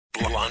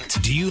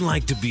it. Do you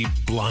like to be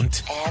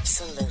blunt?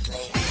 Absolutely.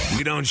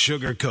 We don't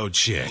sugarcoat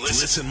shit.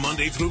 Listen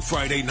Monday through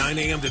Friday, 9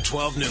 a.m. to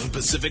 12 noon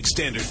Pacific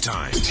Standard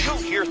Time. You'll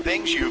hear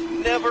things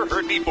you've never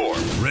heard before.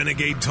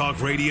 Renegade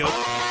Talk Radio.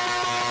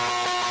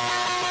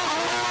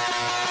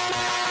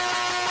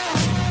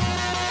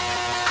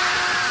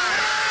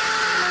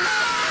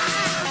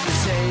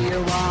 Say you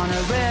want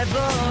a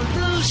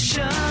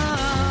revolution.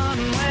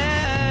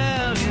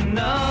 Well, you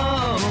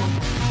know,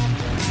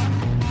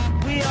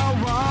 we all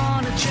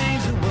want to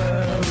change the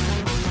world.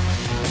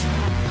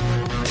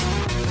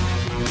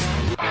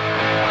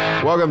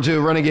 Welcome to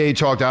Renegade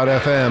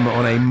Talk.fm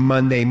on a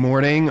Monday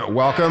morning.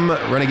 Welcome,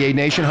 Renegade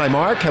Nation. Hi,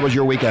 Mark. How was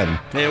your weekend?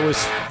 It was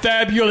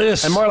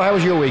fabulous. And Marla, how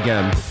was your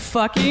weekend?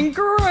 Fucking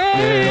great. Yeah,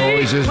 it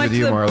always is Went with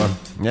you, to the Marla.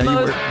 Yeah,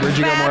 most where'd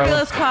you go, Marla?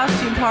 fabulous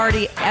costume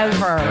party ever.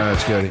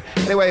 That's good.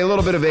 Anyway, a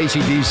little bit of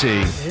AC/DC.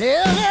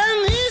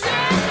 Living easy,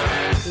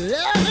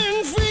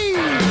 living free.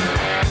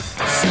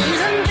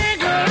 Season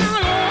ticket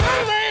on a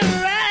one-way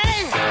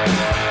ride.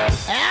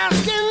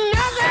 Asking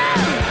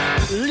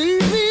nothing,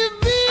 leave me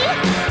be.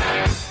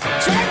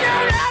 Take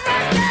out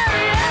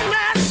everything in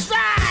my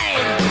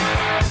stride.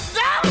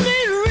 Don't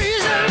need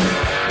reason,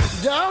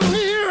 don't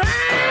need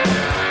rhyme.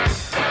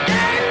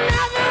 Ain't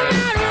nothing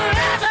I'd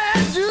rather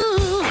do.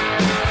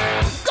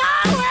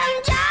 Going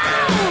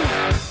down,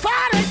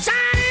 party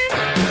time.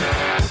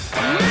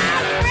 My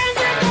friends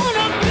are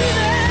gonna be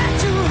there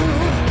too.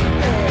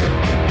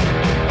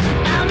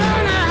 I'm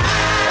gonna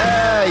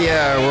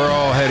Yeah, we're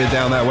all headed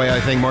down that way, I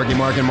think, Marky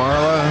Mark and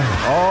Marla.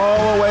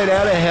 All the way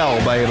down to hell,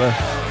 baby.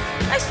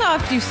 I saw a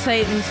few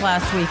Satans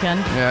last weekend.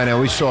 Yeah, I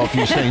know. We saw a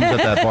few things at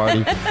that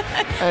party.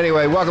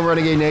 Anyway, welcome,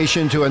 Renegade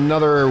Nation, to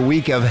another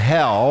week of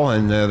hell.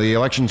 And the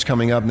election's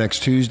coming up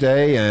next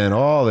Tuesday, and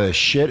all this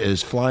shit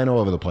is flying all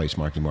over the place,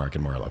 Marky Mark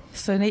and Marla.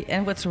 So,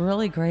 and what's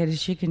really great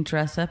is you can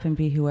dress up and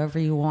be whoever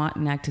you want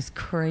and act as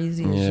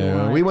crazy as you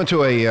want. We went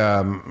to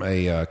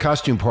a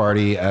costume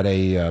party at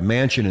a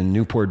mansion in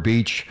Newport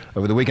Beach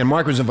over the weekend.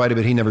 Mark was invited,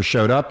 but he never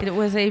showed up. It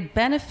was a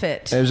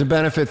benefit. It was a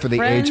benefit for the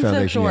Friends AIDS of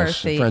Foundation.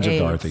 Dorothy, Yes, Friends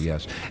AIDS. of Dorothy,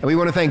 yes. And we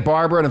want to thank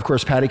Barbara and, of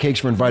course, Patty Cakes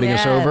for inviting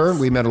us Yes. over.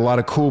 We met a lot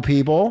of cool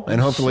people, and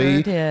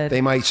hopefully Sure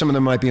did. some of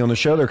them might be on the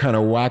show. They're kind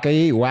of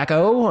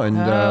wacko,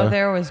 and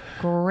There was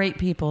great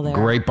people there.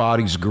 great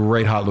bodies,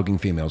 great hot-looking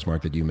females,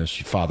 Mark, that you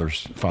missed. Father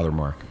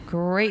Mark.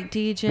 Great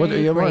DJ, What,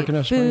 Mark, great can I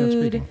explain that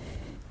food. speaking?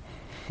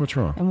 What's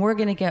wrong? And we're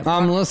going to get...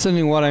 I'm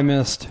listening what I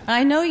missed.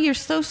 I know you're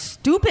so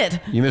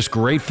stupid. You missed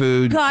great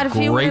food, God, if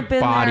you great would've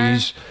been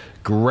bodies,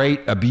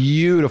 a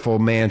beautiful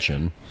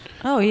mansion.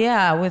 Oh,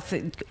 yeah, with...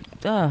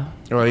 Oh,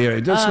 yeah,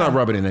 let's not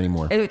rub it in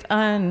anymore.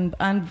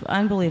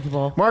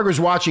 Unbelievable. Mark was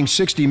watching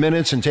 60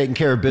 Minutes and taking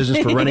care of business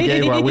for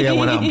Renegade while we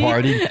went out and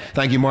partied.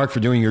 Thank you, Mark, for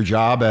doing your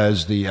job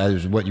as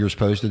what you're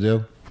supposed to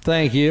do.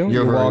 Thank you.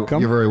 You're welcome.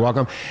 You're very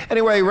welcome.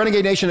 Anyway,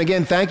 Renegade Nation,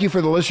 again, thank you for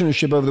the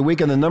listenership over the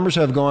weekend. The numbers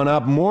have gone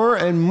up more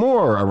and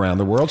more around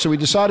the world, so we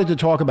decided to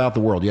talk about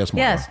the world. Yes, Mark.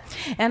 Yes.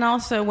 And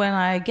also, when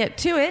I get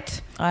to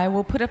it, I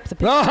will put up the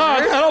pictures.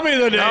 That'll be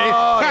the day.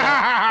 Oh,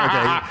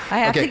 yeah. Okay. I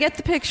have to get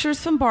the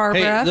pictures from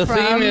Barbara Hey, the from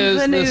theme is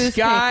the the newspaper.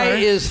 sky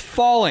is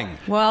falling.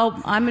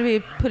 Well, I'm going to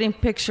be putting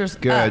pictures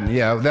Good. up.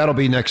 Yeah, that'll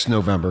be next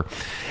November.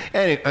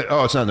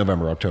 It's not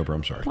November, October.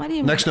 I'm sorry. Why do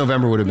you- Next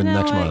November would have been You know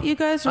next what? month. You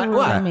guys are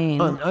What? really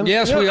mean.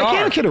 Yes, we I are.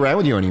 can't kid around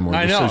with you anymore.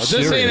 I You're know. so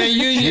This ain't a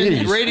serious.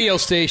 union Jeez. radio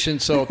station,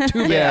 so too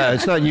bad. Yeah,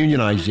 it's not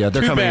unionized yet.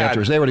 They're Too coming bad.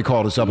 after us. They already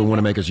called us up and want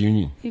to make us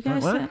union. You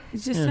guys What? you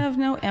just have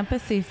no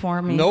empathy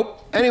for me. Nope.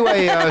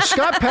 Anyway,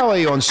 Scott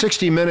Pelley on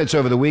 60 Minutes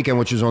over the weekend,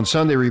 which is on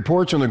Sunday,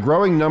 reports on the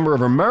growing number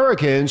of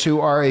Americans who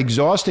are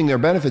exhausting their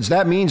benefits.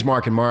 That means,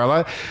 Mark and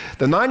Marla,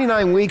 the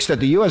 99 weeks that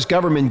the U.S.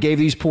 government gave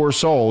these poor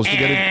souls to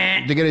get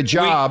a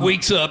job,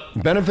 Weeks up.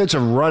 benefits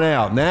have run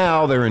out.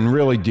 Now they're in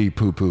really deep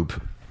poop.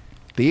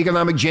 The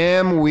economic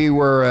jam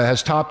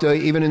has topped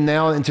even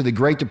now into the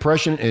Great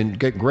Depression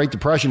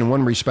in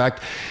one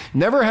respect.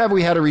 Never have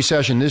we had a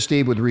recession this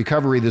deep with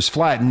recovery this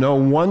flat. No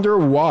wonder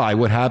why.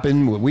 What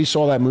happened? We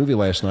saw that movie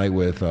last night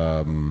with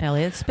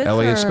Elliot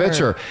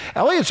Spitzer.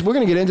 We're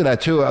going to get into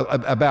that too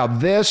about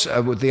this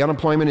with the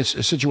unemployment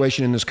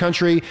situation in this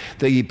country,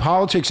 the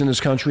politics in this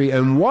country,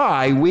 and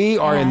why we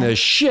are in the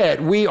shit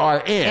we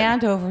are in.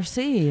 And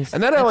overseas.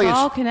 And that it's Elliot,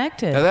 all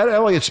connected. That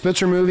Elliot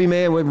Spitzer movie,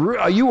 man,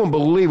 you won't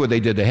believe what they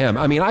did to him.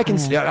 I mean, I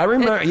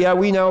remember,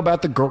 we know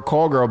about the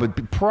call girl,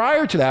 but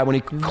prior to that, when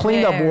he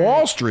cleaned up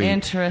Wall Street.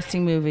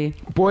 Interesting movie.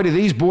 Boy, do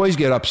these boys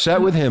get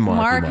upset with him,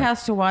 Mark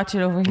has to watch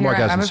it over here. Mark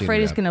hasn't I'm seen afraid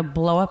it he's yet. going to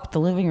blow up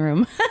the living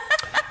room.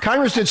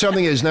 Congress did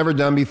something it has never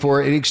done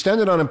before. It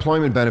extended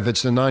unemployment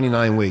benefits to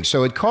 99 weeks.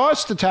 So it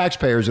cost the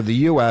taxpayers of the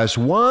U.S.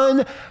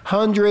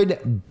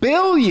 $100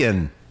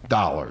 billion.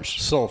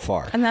 So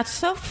far. And that's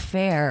so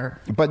fair.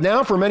 But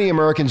now for many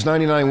Americans,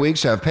 99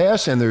 weeks have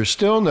passed and there's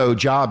still no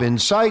job in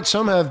sight.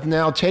 Some have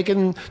now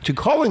taken to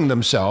calling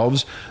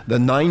themselves the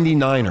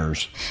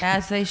 99ers.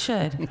 As they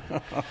should.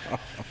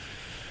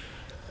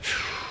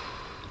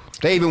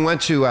 They even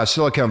went to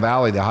Silicon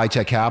Valley, the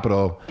high-tech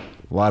capital.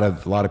 A lot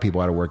of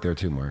people out of work there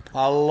too, Mark.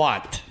 A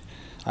lot.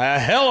 A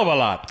hell of a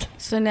lot.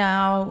 So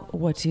now,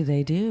 what do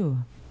they do?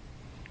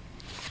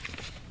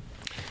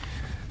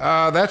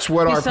 That's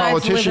what our Besides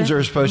politicians living-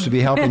 are supposed to be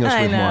helping us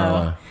I with, know.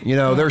 Marla. You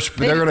know, they're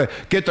going to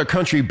get the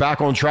country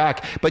back on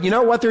track. But you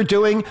know what they're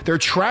doing? They're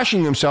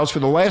trashing themselves for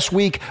the last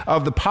week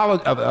of the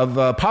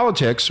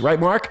politics, right,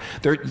 Mark?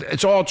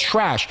 It's all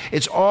trash.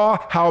 It's all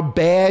how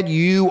bad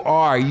you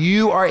are.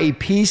 You are a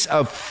piece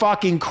of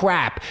fucking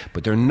crap.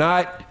 But they're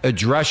not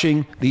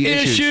addressing the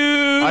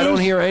issues. I don't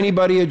hear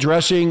anybody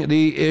addressing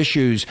the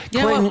issues. You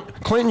know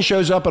what? Clinton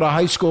shows up at a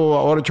high school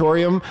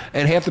auditorium,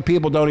 and half the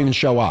people don't even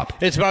show up.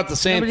 It's about the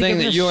same Nobody thing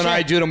gives that a you and I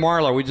shit. do to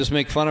Marla. We just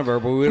make fun of her,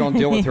 but we don't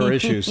deal with her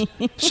issues.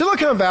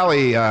 Silicon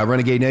Valley,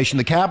 Renegade Nation,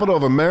 the capital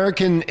of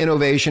American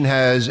innovation,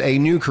 has a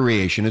new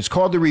creation. It's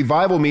called the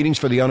Revival Meetings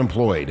for the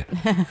Unemployed.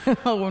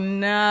 Oh,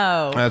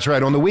 no. That's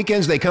right. On the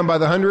weekends, they come by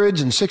the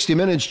hundreds, and 60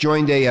 Minutes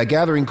joined a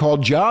gathering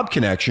called Job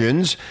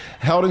Connections,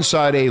 held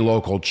inside a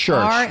local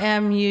church.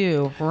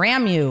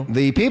 RAMU.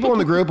 The people in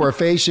the group are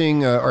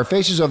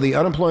faces of the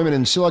unemployment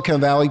in Silicon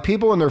Valley,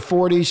 people in their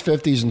 40s,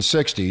 50s, and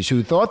 60s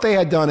who thought they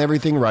had done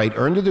everything right,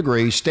 earned a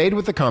degree, stayed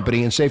with the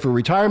company, and saved for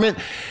retirement.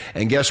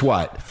 And guess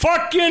what?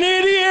 Fucking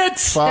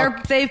idiots!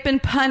 They've been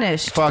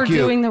punished Fuck for you.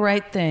 doing the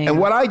right thing. And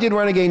what I did,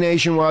 Renegade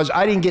Nation, was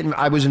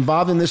I was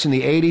involved in this in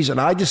the 80s, and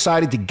I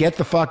decided to get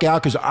the fuck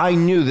out because I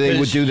knew they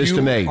would do this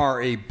to me. You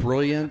are a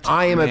brilliant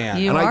I am man.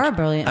 You and are I, a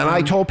brilliant And I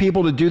man. told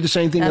people to do the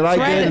same thing that I That's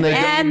right. did, and they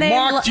and they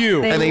mocked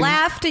you. They, And they-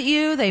 laughed at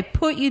you. They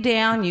put you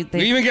down. You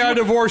even got a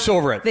divorce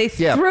over it. They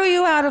Yeah. threw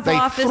you out of They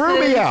offices. threw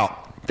me out.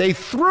 They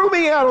threw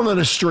me out onto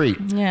the street.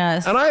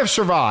 Yes. And I have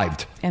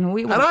survived. And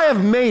we will- I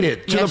have made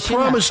it to Yes, the you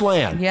have. promised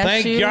land. Yes,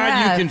 Thank you God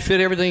have. you can fit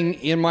everything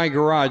in my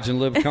garage and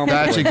live comfortably.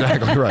 That's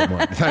exactly right,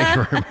 Mark. Thank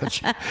you very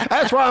much.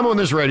 That's why I'm on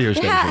this radio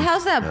station.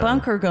 How's that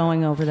bunker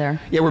going over there?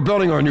 Yeah, we're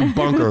building our new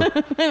bunker.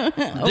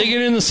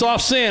 Digging in the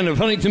soft sand of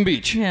Huntington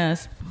Beach.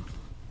 Yes.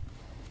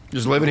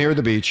 Just living here at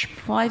the beach.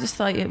 Well, I just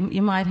thought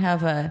you might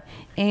have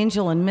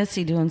Angel and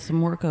Missy doing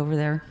some work over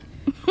there.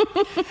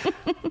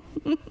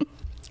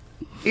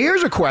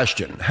 Here's a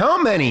question.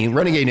 How many,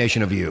 Renegade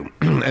Nation of you,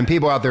 and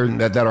people out there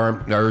that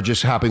are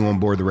just hopping on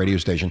board the radio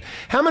station,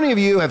 how many of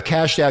you have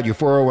cashed out your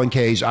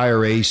 401ks,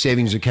 IRAs,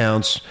 savings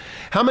accounts?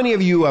 How many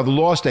of you have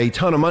lost a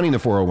ton of money in the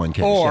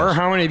 401ks? Or Yes.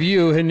 how many of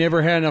you had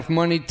never had enough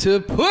money to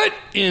put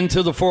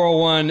into the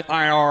 401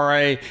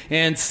 IRA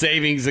and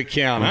savings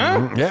account,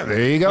 huh? Yeah,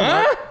 there you go.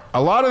 Huh?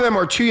 A lot of them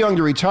are too young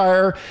to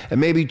retire and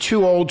maybe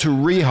too old to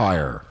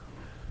rehire.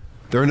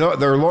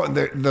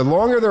 The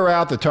longer they're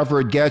out, the tougher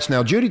it gets.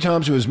 Now, Judy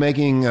Thompson was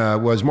marking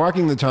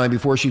the time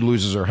before she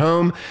loses her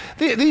home.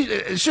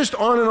 It's just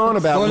on and on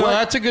about Well, no, what.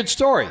 that's a good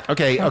story.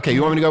 Okay.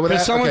 You want me to go with that?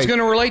 Because someone's Okay. going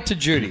to relate to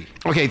Judy.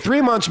 Okay, 3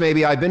 months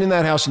maybe. I've been in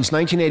that house since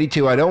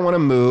 1982. I don't want to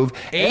move.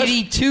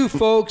 82,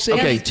 folks. Okay.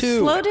 82.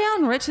 Slow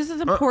down, Rich. This is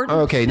important.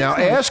 Okay, now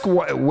business. ask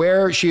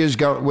where she is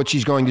going, what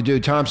she's going to do.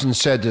 Thompson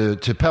said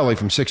to Pele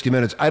from 60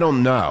 Minutes, I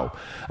don't know.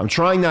 I'm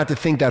trying not to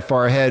think that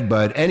far ahead,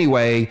 but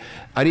anyway,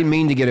 I didn't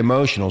mean to get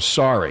emotional.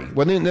 Sorry.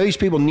 Well, these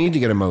people need to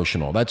get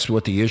emotional. That's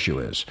what the issue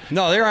is.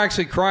 No, they're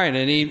actually crying,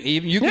 and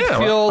you could Yeah,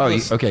 feel. oh,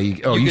 the, okay, you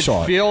could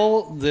saw it.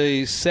 feel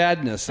the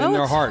sadness in Oh, their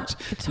it's- hearts,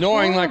 it's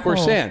knowing, like we're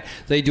horrible. saying,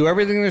 they do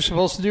everything they're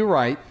supposed to do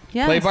right,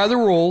 Yes. play by the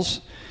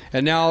rules,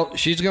 and now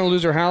she's going to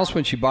lose her house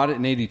when she bought it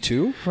in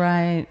 '82.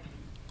 Right.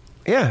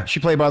 Yeah, she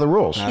played by the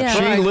rules. Yeah.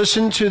 She Right.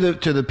 listened to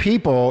the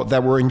people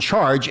that were in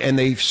charge, and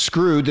they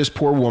screwed this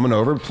poor woman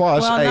over,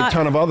 plus Well, a not-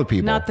 ton of other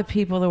people. Not the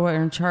people that were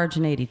in charge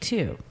in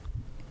 '82.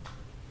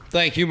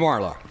 Thank you,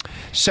 Marla.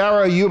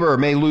 Sarah Huber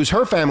may lose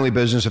her family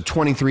business of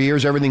 23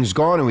 years. Everything's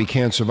gone, and we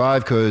can't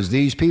survive because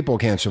these people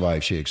can't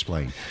survive, she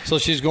explained. So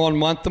she's going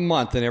month to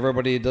month, and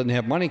everybody that doesn't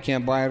have money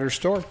can't buy at her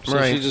store. So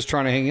Right. she's just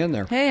trying to hang in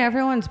there. Hey,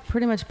 everyone's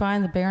pretty much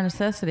buying the bare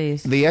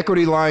necessities. The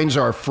equity lines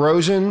are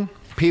frozen.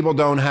 People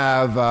don't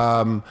have,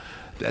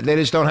 they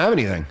just don't have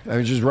anything.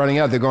 They're just running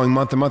out. They're going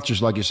month to month,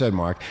 just like you said,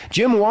 Mark.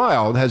 Jim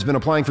Wild has been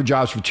applying for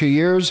jobs for 2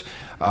 years.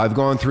 I've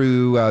gone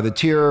through the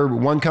tier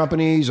 1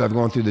 companies. I've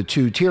gone through the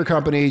 2-tier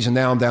companies, and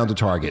now I'm down to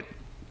Target.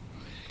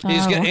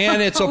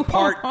 And it's a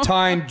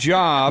part-time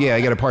job. Yeah,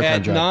 I got a part-time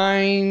at job.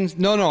 9.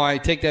 No, I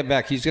take that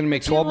back. He's going to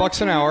make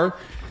 $12 an hour,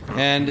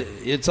 and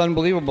it's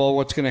unbelievable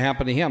what's going to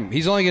happen to him.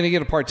 He's only going to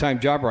get a part-time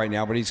job right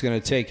now, but he's going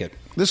to take it.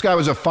 This guy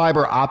was a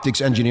fiber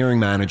optics engineering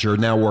manager,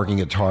 now working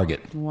at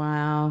Target.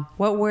 Wow.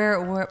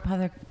 Where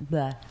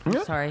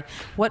sorry.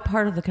 What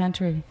part of the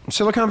country?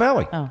 Silicon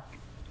Valley. Oh.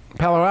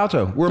 Palo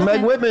Alto, where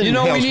Meg Whitman You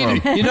know, hails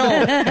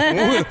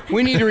from.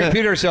 we need to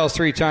repeat ourselves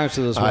 3 times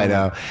to this one. I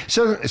know.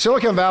 So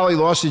Silicon Valley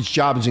lost its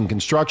jobs in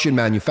construction,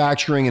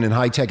 manufacturing, and in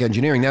high-tech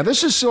engineering. Now,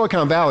 this is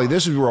Silicon Valley.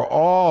 This is where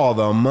all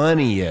the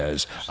money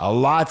is.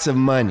 Lots of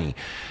money.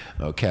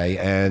 Okay,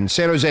 and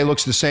San Jose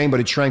looks the same, but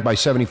it shrank by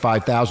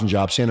 75,000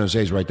 jobs. San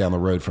Jose is right down the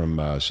road from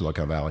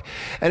Silicon Valley.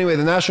 Anyway,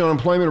 the national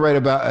unemployment rate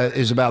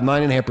is about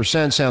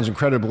 9.5%. Sounds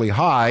incredibly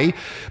high,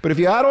 but if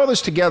you add all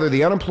this together,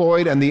 the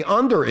unemployed and the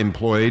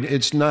underemployed,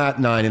 it's not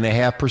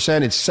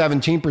 9.5%. It's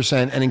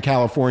 17%, and in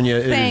California,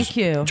 it Thank is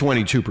you.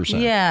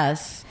 22%.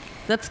 Yes.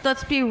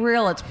 Let's be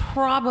real. It's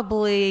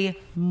probably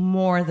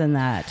more than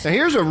that. Now,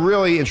 here's a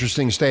really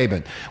interesting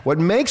statement. What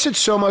makes it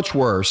so much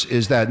worse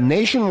is that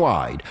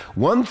nationwide,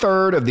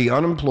 1/3 of the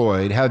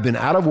unemployed have been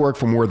out of work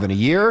for more than a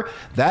year.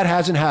 That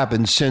hasn't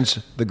happened since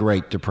the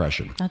Great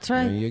Depression. That's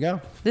right. There you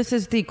go. This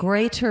is the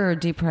Greater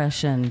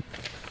Depression.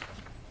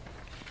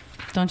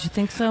 Don't you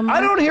think so, Mark? I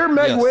don't hear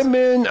Meg Yes.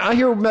 Whitman. I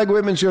hear Meg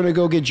Whitman's going to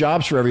go get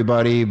jobs for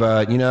everybody,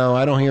 but,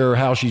 I don't hear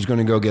how she's going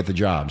to go get the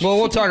jobs. Well,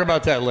 we'll talk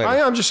about that later.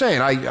 I'm just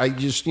saying. I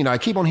just I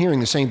keep on hearing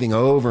the same thing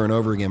over and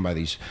over again by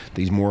these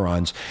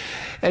morons.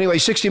 Anyway,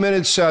 60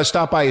 Minutes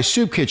stopped by a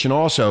soup kitchen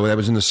also. That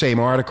was in the same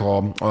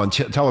article on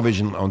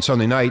television on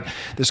Sunday night.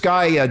 This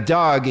guy,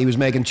 Doug, he was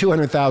making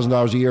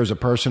 $200,000 a year as a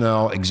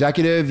personnel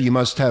executive. You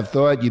must have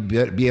thought you'd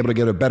be able to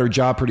get a better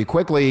job pretty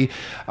quickly,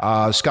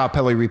 Scott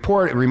Pelley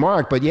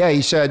remarked. But yeah,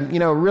 he said,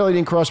 it really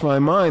didn't cross my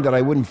mind that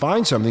I wouldn't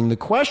find something. The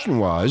question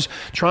was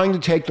trying to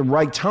take the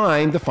right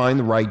time to find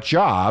the right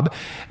job.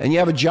 And you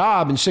have a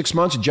job in 6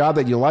 months, a job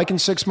that you like in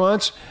 6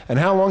 months. And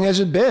how long has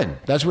it been?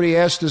 That's what he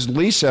asked this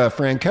Lisa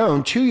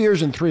Francone. 2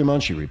 years and 3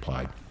 months, she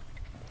replied.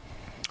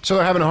 So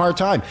they're having a hard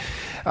time.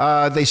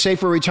 They save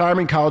for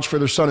retirement, college for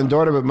their son and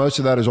daughter, but most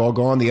of that is all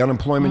gone. The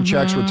unemployment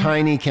checks were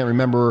tiny. Can't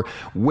remember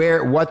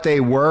what they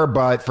were,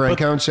 but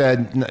Francone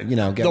said,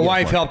 the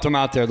wife helped him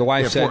out there. The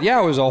wife said,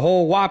 it was a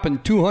whole whopping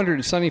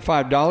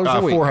 $275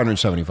 a week.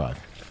 $475.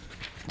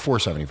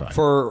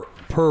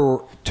 Per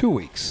 2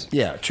 weeks.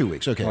 Yeah, 2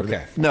 weeks. Okay.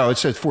 Okay. No, it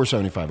says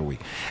 $475 a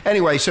week.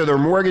 Anyway, so their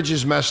mortgage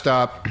is messed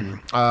up.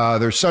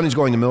 Their son is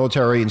going to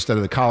military instead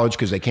of the college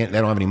because they don't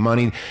have any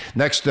money.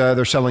 Next,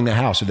 they're selling the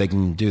house if they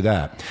can do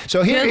that.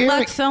 So Good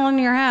luck selling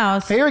your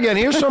house. Here again,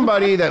 here's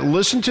somebody that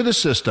listened to the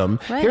system.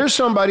 Right. Here's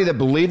somebody that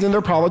believed in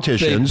their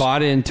politicians. They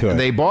bought into it.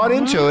 They bought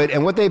into it,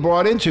 and what they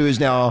bought into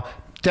is now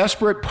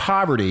desperate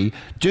poverty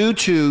due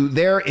to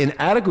their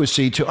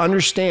inadequacy to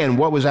understand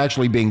what was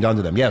actually being done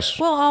to them. Yes.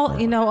 Well,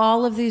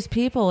 all of these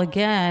people,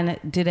 again,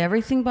 did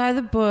everything by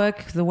the book,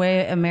 the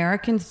way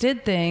Americans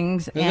did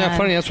things. Isn't that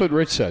funny? That's what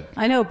Rich said.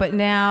 I know, but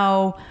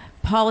now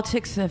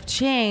politics have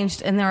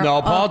changed, and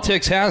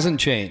politics hasn't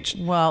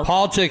changed. Well,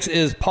 politics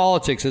is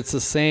politics. It's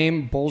the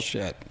same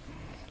bullshit.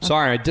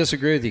 Sorry, I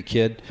disagree with you,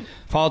 kid.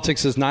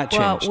 Politics has not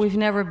changed. Well, we've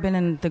never been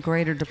in the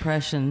Greater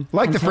Depression.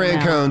 Like the until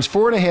now. Francones,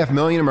 4.5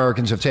 million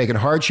Americans have taken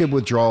hardship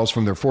withdrawals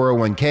from their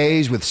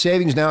 401ks. With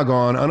savings now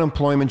gone,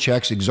 unemployment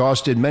checks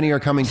exhausted, many are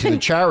coming to the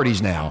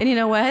charities now. And you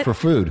know what? For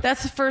food.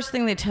 That's the first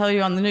thing they tell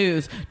you on the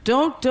news.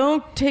 Don't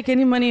take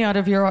any money out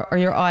of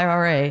your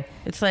IRA.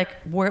 It's like,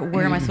 where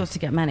am I supposed to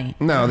get money?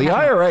 No, the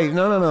IRA,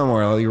 no,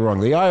 Marla, you're wrong.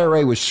 The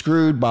IRA was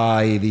screwed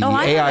by the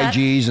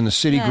AIGs and the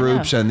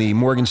Citigroups and the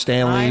Morgan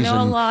Stanleys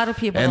a lot of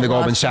people and the that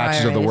Goldman lost Sachs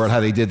of the IRAs. world, how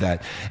they did that.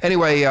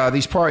 Anyway,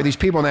 these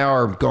people now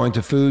are going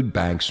to food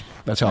banks.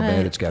 That's how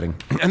bad it's getting.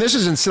 And this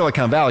is in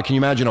Silicon Valley. Can you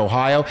imagine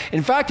Ohio?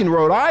 In fact, in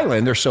Rhode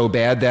Island, they're so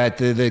bad that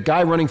the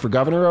guy running for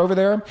governor over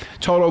there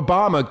told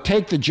Obama,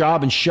 take the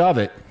job and shove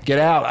it. Get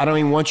out. I don't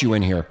even want you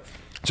in here.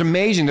 It's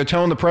amazing. They're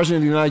telling the president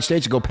of the United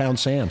States to go pound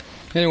sand.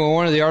 Anyway,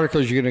 one of the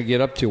articles you're going to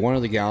get up to, one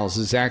of the gals,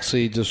 is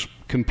actually just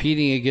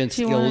competing against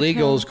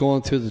illegals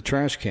going through the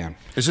trash can.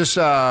 Is this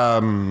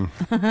Mark. really?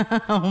 So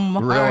That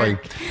they're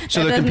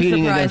doesn't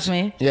competing surprise against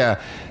me.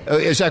 Yeah.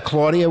 Is that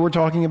Claudia we're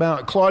talking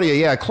about? Claudia,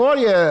 yeah.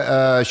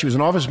 Claudia, she was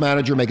an office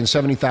manager making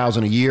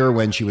 $70,000 a year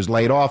when she was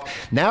laid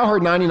off. Now her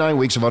 99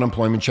 weeks of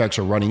unemployment checks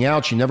are running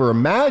out. She never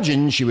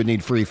imagined she would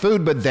need free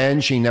food, but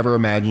then she never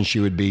imagined she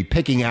would be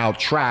picking out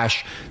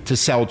trash to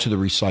sell to the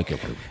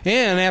recycler.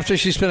 And after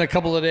she spent a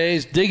couple of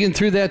days digging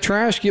through that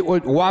trash, get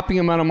what whopping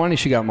amount of money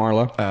she got,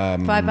 Marla.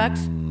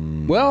 $5?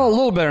 Well, a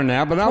little better than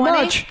that, but not 20?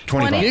 much.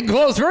 25. Get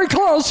close, very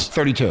close.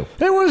 32.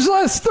 It was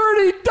less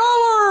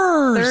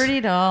 $30.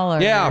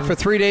 $30. Yeah, for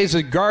 3 days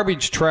of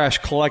garbage trash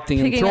collecting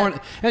and Picking throwing,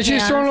 up and she's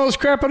cans. throwing all this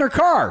crap in her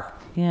car.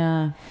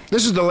 Yeah.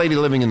 This is the lady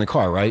living in the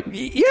car, right?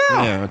 Yeah.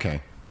 Yeah,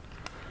 okay.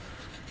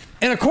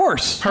 And of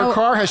course, Her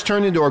car has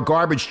turned into a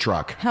garbage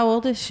truck. How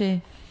old is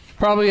she?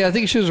 probably, I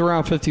think she was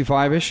around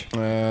 55-ish.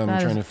 I'm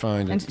trying to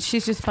find it. And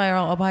she's just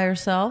all by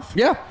herself?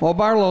 Yeah, all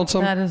by her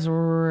lonesome. That is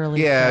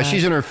really Yeah, sad.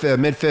 she's in her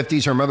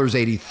mid-50s. Her mother's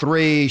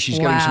 83. She's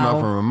getting some help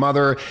from her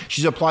mother.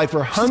 She's applied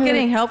for She's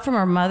getting help from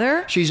her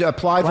mother? She's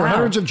applied for Wow.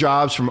 hundreds of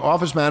jobs, from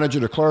office manager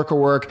to clerical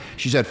work.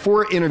 She's had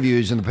 4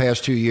 interviews in the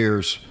past 2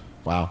 years.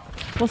 Wow.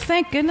 Well,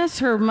 thank goodness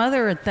her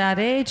mother at that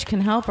age can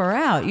help her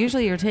out.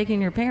 Usually you're taking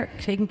care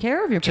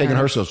of your parents. Taking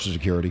her Social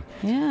Security.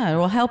 Yeah,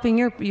 well, helping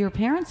your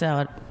parents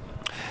out.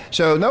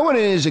 So no one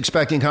is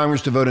expecting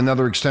Congress to vote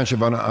another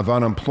extension of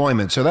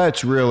unemployment. So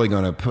that's really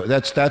going to put,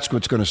 that's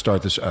what's going to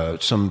start this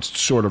some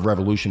sort of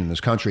revolution in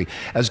this country.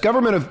 As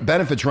government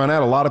benefits run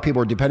out, a lot of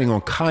people are depending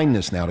on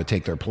kindness now to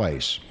take their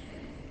place.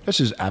 This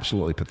is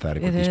absolutely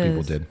pathetic what these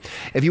people did.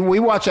 We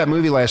watched that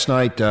movie last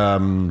night.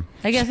 I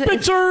guess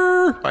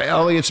Spitzer! By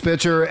Elliot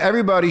Spitzer.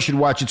 Everybody should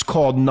watch. It's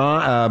called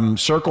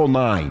Circle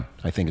 9,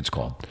 I think it's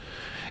called.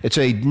 It's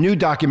a new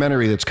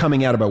documentary that's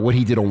coming out about what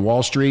he did on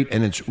Wall Street,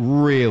 and it's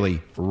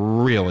really,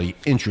 really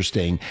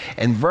interesting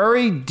and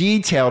very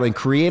detailed and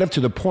creative to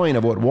the point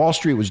of what Wall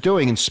Street was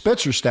doing. And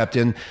Spitzer stepped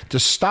in to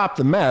stop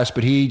the mess,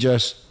 but he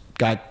just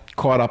got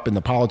caught up in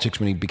the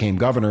politics when he became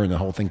governor, and the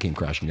whole thing came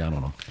crashing down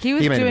on him. He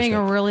was made doing a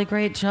mistake. really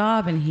great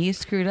job, and he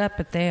screwed up,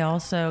 but they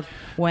also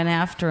went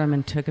after him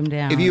and took him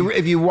down.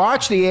 If you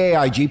watch the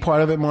AIG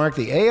part of it, Mark,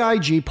 the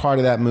AIG part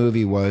of that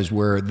movie was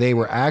where they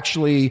were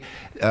actually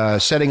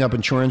setting up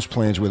insurance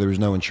plans where there was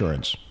no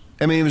insurance.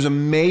 I mean, it was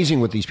amazing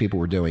what these people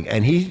were doing,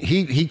 and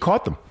he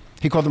caught them.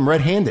 He caught them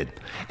red-handed,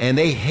 and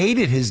they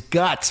hated his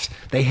guts.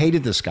 They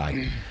hated this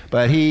guy,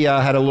 but he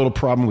had a little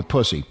problem with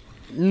pussy.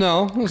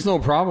 No, there's no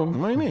problem.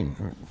 What do you mean?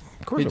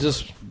 Of course He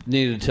just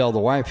needed to tell the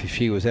wife if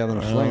she was having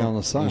a fling on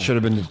the side. It should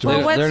have been.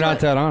 They're not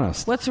that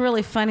honest. What's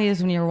really funny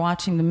is when you're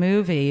watching the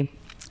movie,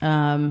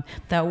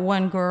 that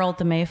one girl at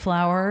the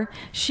Mayflower,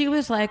 she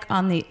was like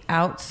on the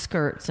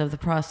outskirts of the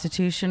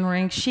prostitution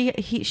ring.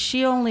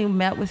 She only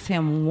met with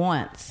him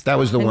once. That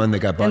was the one that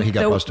he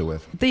got busted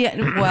with.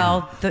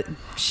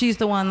 She's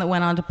the one that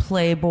went on to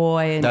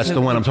Playboy. And That's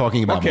the one I'm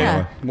talking about. Okay,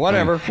 Mara.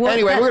 whatever. Well,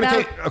 Anyway, we're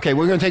that-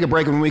 going to take a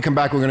break. When we come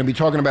back, we're going to be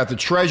talking about the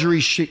Treasury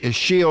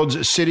shields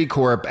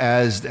Citicorp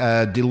as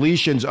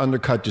deletions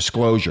undercut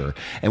disclosure,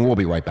 and we'll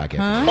be right back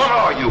after. What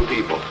are you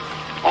people?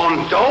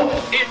 On dope?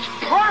 It's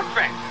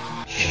perfect.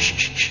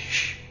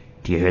 Shh.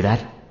 Do you hear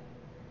that?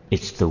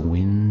 It's the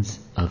winds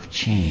of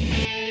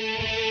change.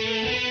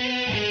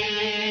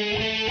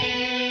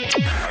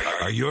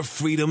 Are your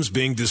freedoms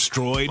being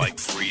destroyed? Like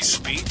free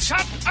speech?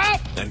 Shut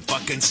up! Then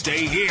fucking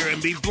stay here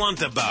and be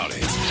blunt about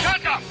it.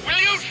 Shut up! Will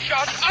you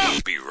shut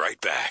up? Be right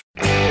back.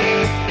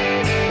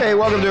 Hey,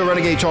 welcome to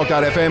Renegade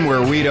Talk.fm,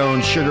 where we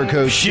don't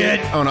sugarcoat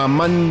shit on a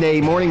Monday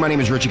morning. My name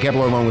is Richie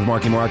Kepler, along with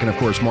Marky Mark and, of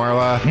course,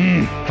 Marla.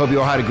 Hope you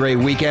all had a great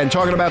weekend.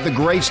 Talking about the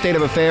great state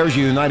of affairs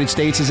the United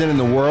States is in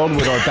the world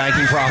with our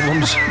banking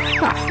problems.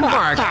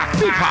 Mark,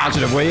 be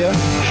positive, will you?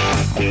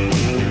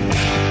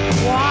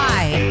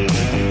 Why?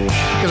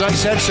 Because I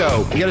said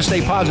so. You got to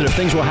stay positive.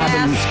 Things will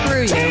happen.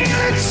 Screw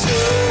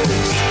you.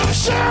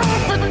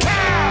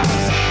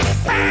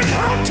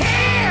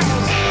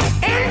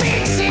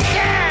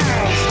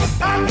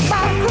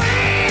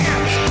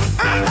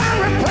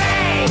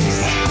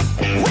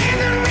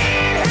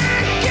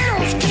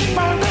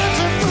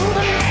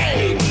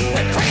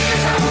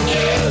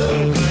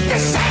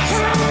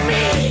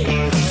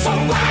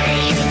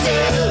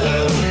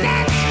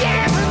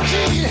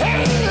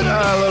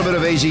 A little bit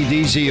of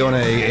ACDC on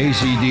a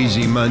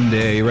ACDC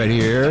Monday right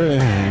here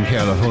in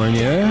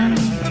California.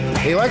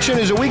 The election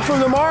is a week from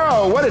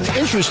tomorrow. What an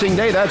interesting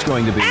day that's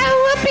going to be.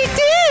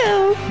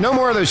 No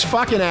more of those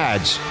fucking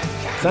ads.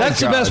 Thank That's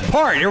the God. best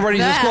part. Everybody's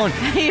just going,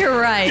 You're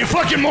right. you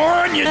fucking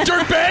moron, you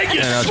dirtbag,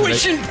 you that's what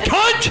swishing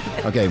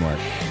cunt. Okay, Mark.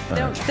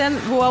 Then,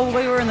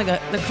 we were in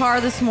the car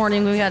this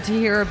morning. We got to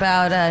hear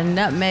about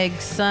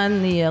Nutmeg's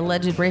son, the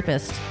alleged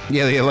rapist.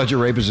 Yeah, the alleged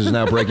rapist is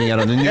now breaking out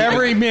on the news.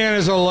 Every man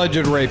is an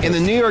alleged rapist. In the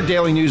New York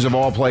Daily News of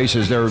all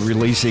places, they're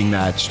releasing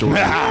that story.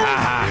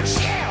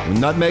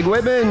 Nutmeg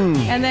Whitman.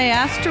 And they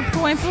asked her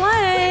point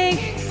blank,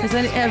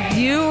 have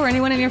you or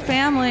anyone in your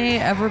family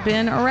ever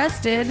been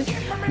arrested?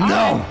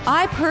 No.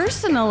 I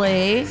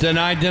personally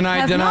Deny.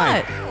 have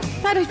not.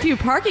 Had a few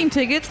parking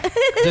tickets.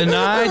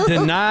 Deny.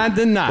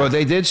 Well,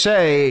 they did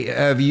say,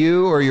 have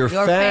you or your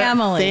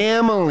family.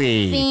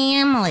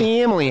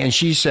 Family. And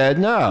she said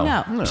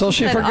no. No. So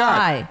she Said forgot.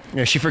 I.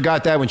 Yeah, she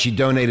forgot that when she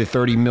donated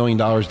 $30 million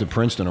to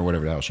Princeton or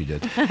whatever the hell she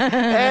did.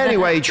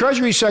 Anyway,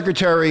 Treasury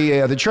Secretary,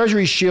 the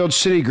Treasury shields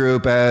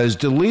Citigroup as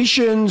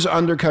deletions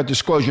undercut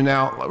disclosure.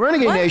 Now,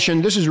 Renegade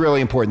Nation, this is really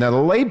important. Now, the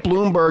late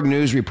Bloomberg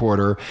News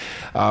reporter,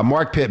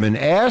 Mark Pittman,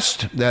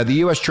 asked the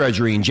U.S.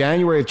 Treasury in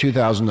January of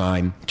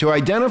 2009 to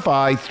identify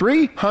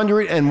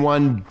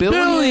 $301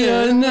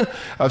 billion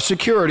of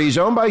securities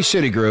owned by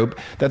Citigroup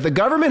that the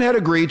government had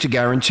agreed to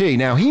guarantee.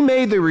 Now, he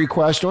made the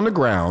request on the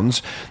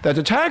grounds that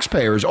the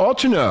taxpayers ought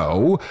to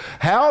know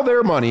how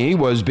their money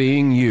was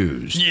being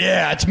used.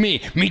 Yeah, it's me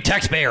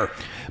taxpayer.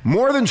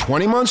 More than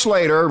 20 months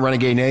later,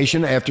 Renegade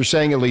Nation, after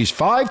saying at least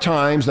 5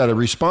 times that a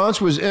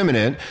response was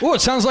imminent, Oh, it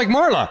sounds like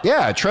Marla.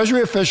 yeah,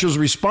 Treasury officials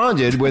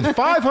responded with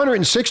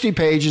 560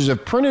 pages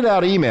of printed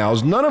out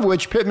emails, none of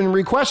which Pittman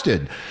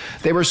requested.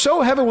 They were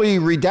so heavily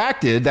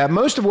redacted that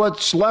most of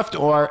what's left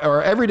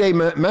are everyday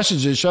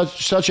messages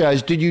such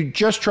as, did you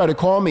just try to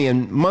call me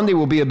and Monday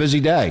will be a busy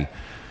day?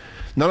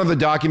 None of the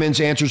documents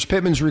answers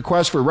Pittman's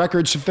request for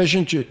records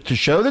sufficient to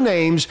show the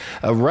names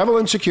of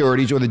relevant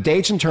securities or the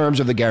dates and terms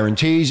of the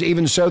guarantees.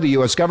 Even so, the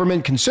U.S.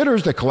 government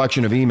considers the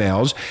collection of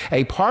emails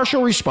a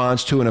partial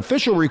response to an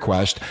official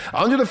request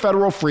under the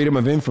Federal Freedom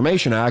of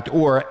Information Act,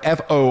 or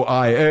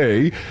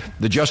FOIA.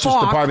 The Justice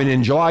Department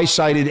in July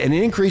cited an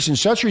increase in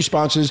such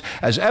responses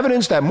as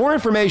evidence that more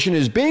information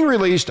is being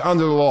released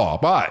under the law.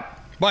 But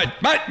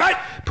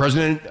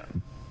President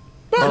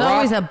There's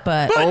always a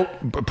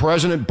but.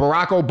 President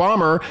Barack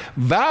Obama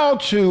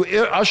vowed to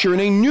usher in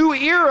a new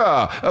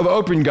era of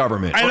open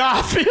government. And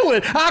I feel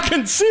it. I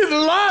can see the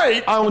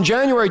light. On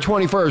January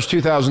 21st,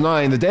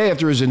 2009, the day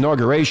after his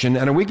inauguration,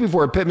 and a week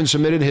before Pittman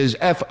submitted his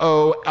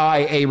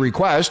FOIA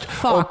request,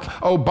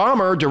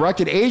 Obama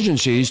directed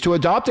agencies to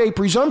adopt a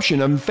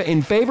presumption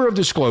in favor of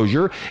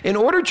disclosure in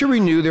order to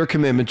renew their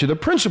commitment to the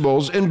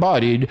principles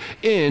embodied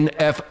in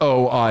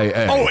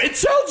FOIA. Oh, it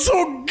sounds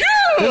so good.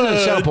 Doesn't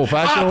it sound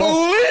professional?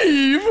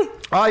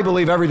 I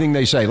believe everything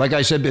they say. Like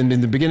I said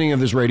in the beginning of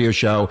this radio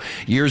show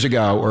years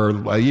ago, or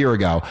a year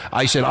ago,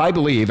 I said, I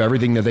believe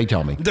everything that they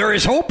tell me. There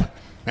is hope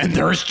and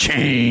there is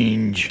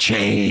change.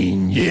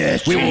 Change.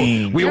 Yes,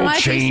 change. We will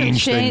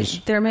change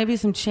things. There may be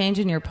some change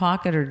in your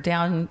pocket or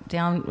down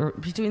or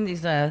between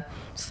these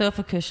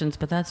sofa cushions,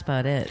 but that's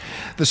about it.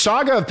 The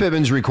saga of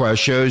Pittman's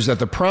request shows that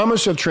the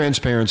promise of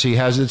transparency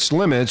has its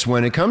limits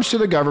when it comes to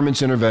the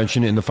government's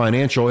intervention in the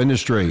financial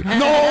industry.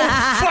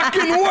 No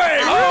fucking way!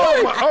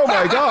 Oh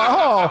my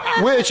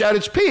God! Which at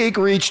its peak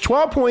reached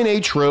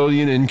 $12.8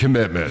 trillion in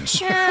commitments.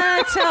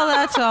 Yeah,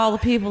 that's all the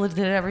people that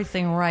did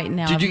everything right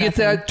now. Did you get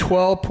that?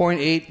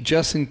 12.8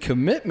 just in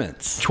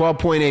commitments.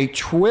 12.8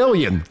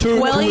 trillion.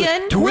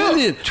 Twillion?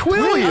 Twillion.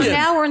 Oh,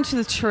 now we're into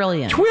the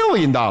trillion. $1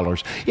 trillion.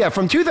 Yeah,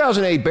 from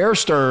 2008, Bear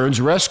Stearns'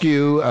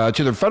 rescue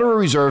to the Federal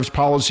Reserve's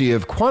policy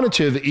of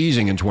quantitative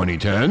easing in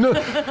 2010,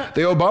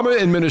 the Obama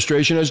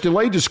administration has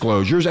delayed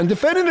disclosures and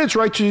defended its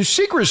right to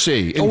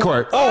secrecy in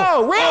court.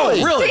 Oh,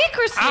 really?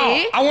 Secrecy?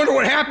 Ow, I wonder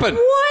what happened.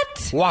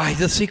 What? Why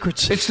the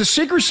secrecy? It's the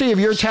secrecy of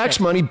your tax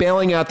money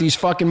bailing out these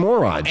fucking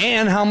morons.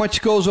 And how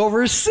much goes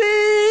overseas.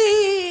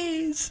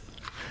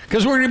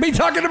 Because we're going to be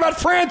talking about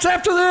France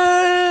after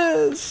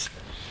this.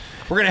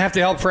 We're going to have to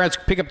help France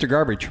pick up the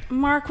garbage.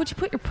 Mark, would you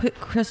put your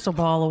crystal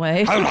ball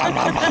away?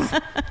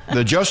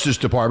 The Justice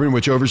Department,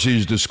 which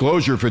oversees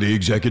disclosure for the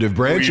executive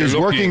branch, is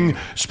working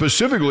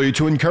specifically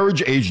to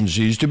encourage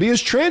agencies to be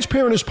as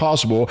transparent as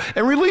possible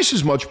and release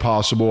as much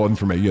possible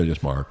information. Yeah,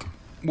 yes, Mark.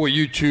 Well,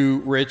 you two,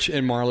 Rich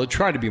and Marla,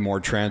 try to be more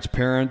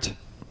transparent.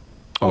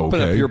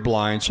 Open up your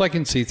blinds so I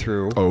can see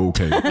through.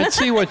 Okay. And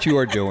see what you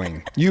are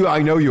doing.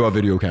 I know you have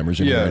video cameras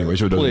in here anyway,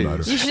 so it doesn't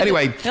matter.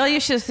 Anyway. Well, you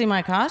should see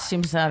my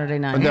costume Saturday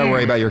night. Don't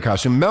worry about your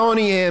costume.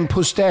 Melanie Ann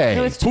Poustay.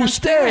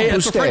 Poustay.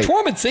 It's a French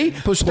woman, see?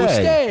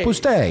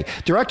 Poustay.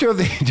 Director of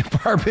the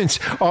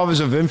Department's Office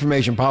of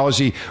Information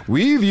Policy.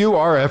 We view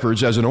our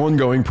efforts as an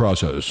ongoing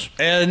process.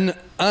 An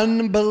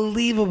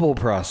unbelievable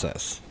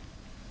process.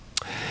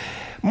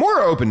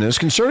 More openness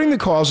concerning the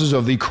causes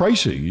of the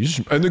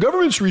crises and the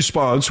government's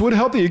response would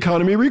help the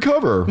economy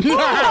recover. That's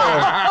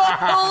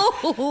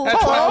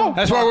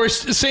why we're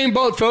same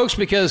boat, folks,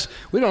 because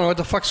we don't know what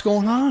the fuck's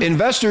going on.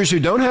 Investors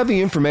who don't have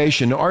the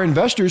information are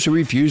investors who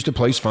refuse to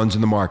place funds in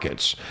the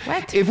markets.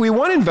 What? If we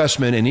want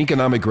investment and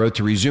economic growth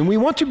to resume, we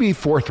want to be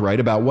forthright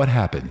about what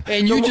happened.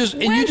 And you just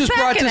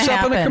brought this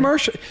up in a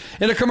commercial.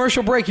 In a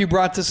commercial break, you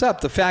brought this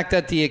up. The fact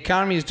that the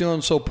economy is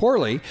doing so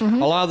poorly, a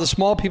lot of the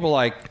small people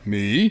like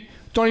me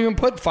don't even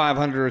put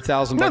 $500 or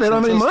 $1,000. No, they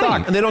don't have any money,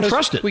 stock. and they don't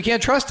trust it. We can't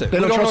trust it. They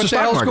don't know trust what the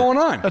hell's going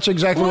on. That's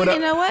exactly you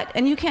know what?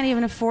 And you can't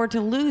even afford to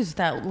lose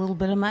that little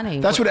bit of money.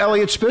 That's what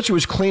Elliot Spitzer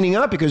was cleaning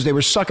up because they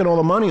were sucking all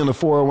the money on the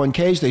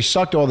 401ks. They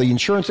sucked all the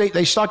insurance.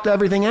 They sucked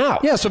everything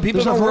out. Yeah, so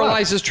people don't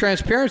realize this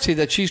transparency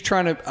that she's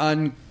trying to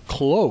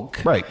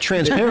uncloak. Right,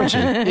 transparency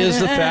is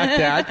the fact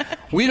that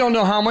we don't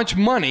know how much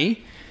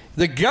money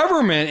the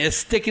government is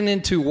sticking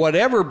into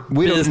whatever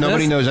business.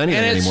 Nobody knows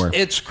anything anymore.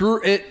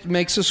 It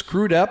makes a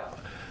screwed up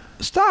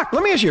stock.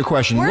 Let me ask you a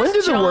question. Where's when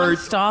did John the word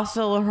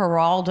Stossel or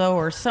Geraldo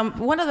or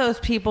one of those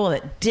people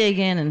that dig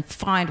in and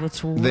find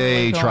what's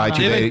really going on?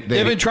 They've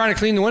been trying to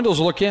clean the windows.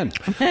 Look in.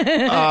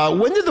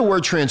 When did the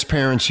word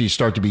transparency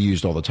start to be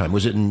used all the time?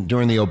 Was it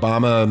during the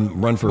Obama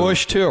run for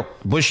Bush too?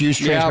 Bush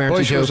used transparency.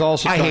 Bush was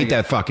also. I hate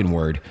that fucking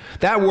word.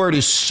 That word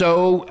is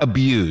so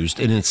abused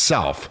in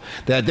itself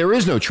that there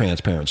is no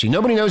transparency.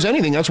 Nobody knows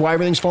anything. That's why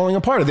everything's falling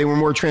apart. If they were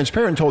more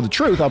transparent and told the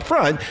truth up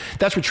front,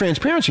 that's what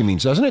transparency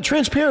means, doesn't it?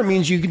 Transparent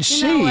means you can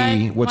see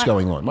what's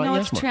going on. No,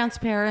 it's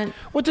transparent.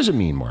 What does it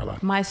mean,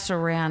 Marla? My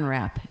saran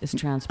wrap is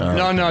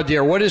transparent. No,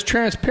 dear. What is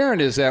transparent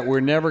is that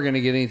we're never going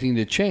to get anything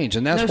to change.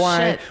 And that's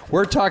why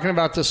we're talking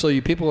about this so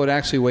you people would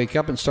actually wake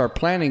up and start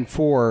planning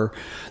for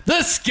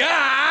the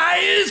sky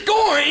is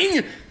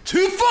going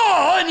to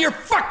fall on your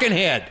fucking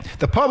head.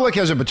 The public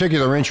has a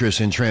particular interest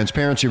in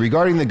transparency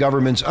regarding the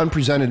government's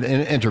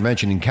unprecedented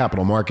intervention in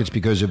capital markets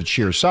because of its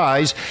sheer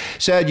size,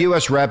 said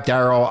U.S. Rep.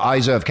 Darrell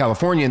Issa of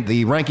California,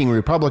 the ranking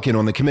Republican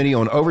on the Committee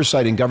on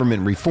Oversight and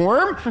Government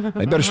Reform.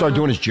 He better start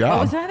doing his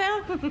job. Was that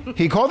out?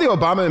 He called the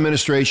Obama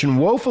administration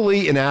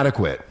woefully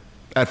inadequate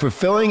at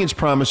fulfilling its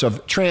promise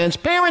of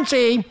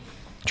transparency.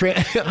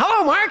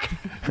 Hello, Mark.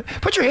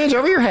 Put your hands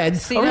over your head,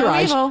 over your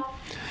eyes.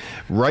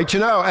 Right to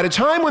know. At a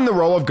time when the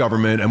role of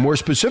government, and more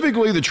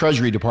specifically the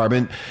Treasury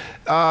Department,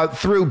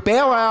 through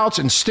bailouts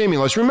and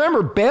stimulus.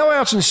 Remember,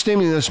 bailouts and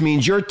stimulus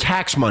means your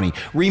tax money.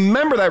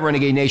 Remember that,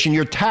 Renegade Nation.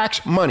 Your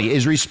tax money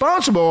is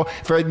responsible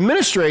for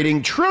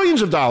administrating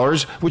trillions of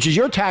dollars, which is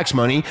your tax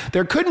money.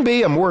 There couldn't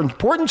be a more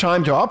important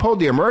time to uphold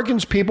the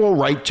Americans' people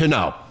right to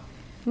know.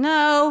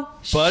 No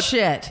But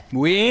shit.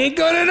 we ain't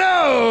gonna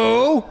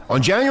know.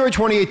 On January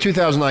 28,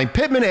 2009,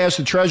 Pittman asked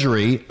the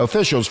Treasury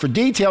officials for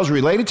details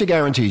related to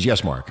guarantees.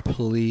 Yes, Mark.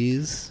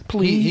 Please.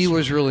 He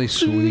was really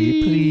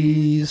sweet.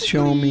 Please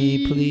show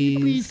me,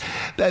 please.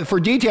 For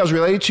details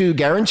related to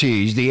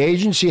guarantees, the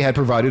agency had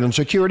provided on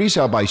securities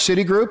held by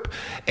Citigroup,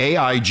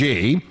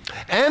 AIG,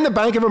 and the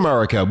Bank of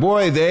America.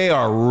 Boy, they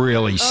are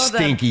really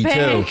stinky, the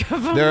Bank too.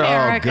 of They're,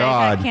 America. oh,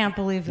 God. I can't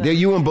believe that.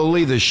 You wouldn't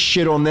believe the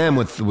shit on them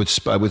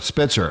with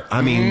Spitzer.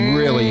 I mean,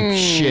 really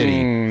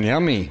shitty.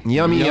 Yummy.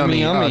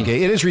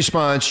 Okay, in its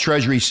response,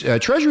 Treasury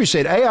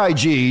said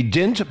AIG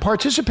didn't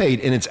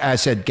participate in its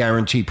asset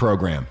guarantee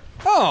program.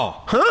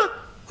 Oh. Huh?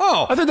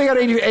 Oh. I thought they got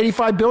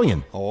 $85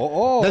 billion.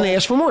 Oh. Then they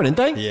asked for more, didn't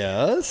they?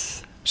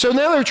 Yes. So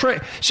now they're trying.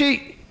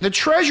 See, the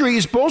Treasury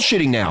is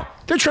bullshitting now.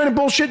 They're trying to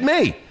bullshit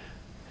me.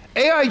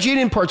 AIG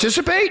didn't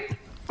participate?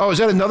 Oh, is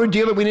that another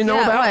deal that we didn't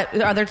know about?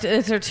 What?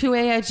 Is there two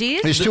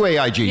AIGs? There's two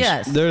AIGs.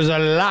 Yes. There's a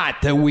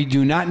lot that we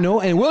do not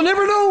know, and we'll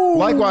never know.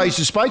 Likewise,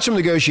 despite some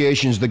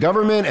negotiations, the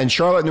government and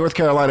Charlotte, North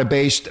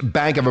Carolina-based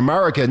Bank of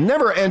America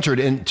never entered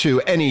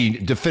into any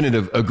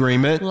definitive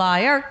agreement.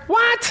 Liar.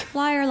 What?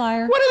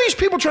 Liar. What are these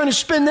people trying to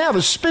spin now?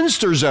 The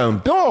spinster zone.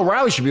 Bill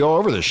O'Reilly should be all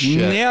over this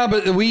shit. Yeah,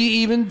 but we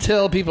even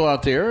tell people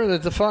out there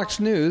that the Fox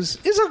News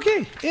is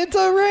okay. It's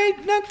all right,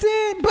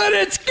 nothing, but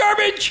it's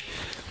garbage.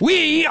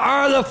 We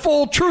are the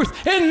full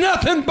truth and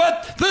nothing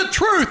but the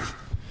truth.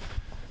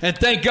 And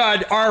thank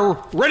God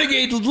our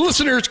renegade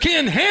listeners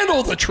can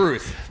handle the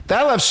truth.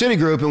 That left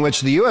Citigroup, in which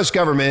the U.S.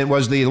 government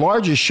was the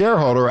largest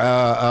shareholder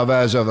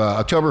as of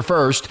October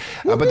 1st,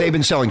 but they've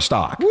been selling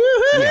stock.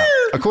 Yeah.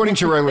 According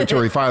to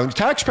regulatory filings,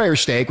 taxpayer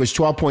stake was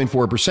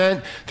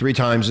 12.4%, 3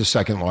 times the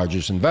second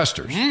largest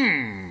investors.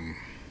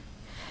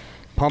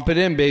 Pump it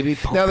in, baby.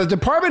 Now, the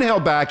department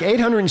held back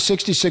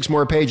 866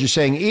 more pages,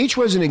 saying each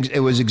was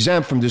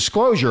exempt from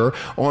disclosure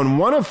on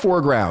one of 4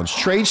 grounds: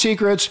 trade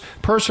secrets,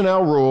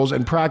 personnel rules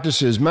and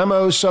practices,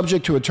 memos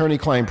subject to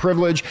attorney-client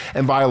privilege,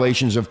 and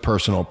violations of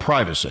personal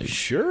privacy.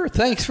 Sure.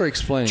 Thanks for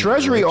explaining.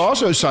 Treasury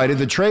also cited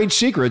the trade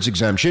secrets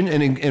exemption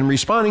in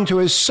responding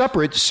to a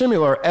separate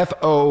similar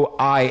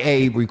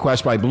FOIA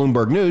request by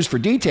Bloomberg News for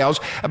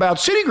details about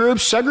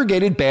Citigroup's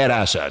segregated bad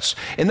assets.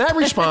 In that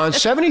response,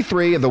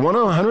 73 of the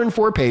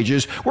 104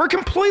 pages were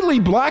completely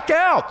blacked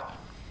out.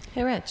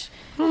 Hey, Rich.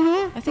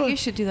 I think you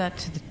should do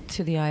that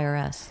to the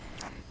IRS.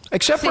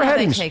 Except See for how they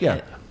headings. take Yeah.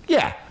 it.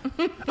 Yeah.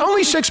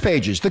 Only 6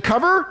 pages. The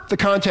cover, the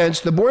contents,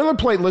 the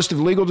boilerplate list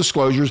of legal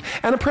disclosures,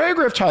 and a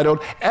paragraph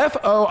titled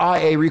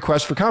FOIA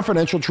request for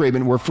confidential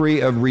treatment were free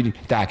of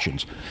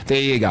redactions.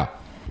 There you go.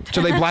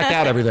 So they blacked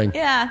out everything.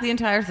 Yeah, the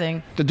entire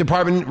thing. The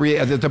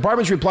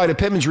department's reply to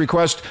Pittman's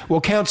request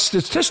will count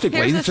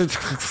statistically. Here's a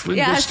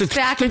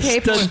stack of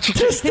paper.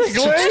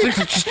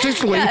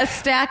 Statistically. Yeah, a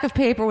stack of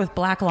paper with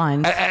black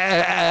lines.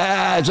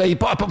 As a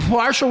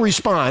partial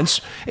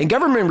response, in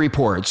government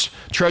reports,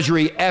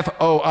 Treasury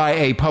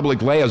FOIA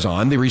public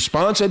liaison, the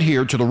response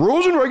adhered to the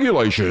rules and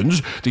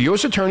regulations, the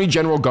U.S. Attorney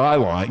General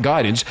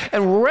guidance,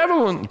 and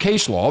relevant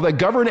case law that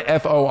govern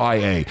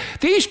FOIA.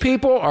 These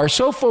people are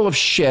so full of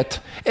shit,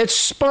 it's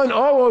spun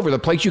all over the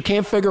place. You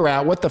can't figure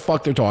out what the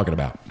fuck they're talking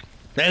about.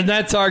 And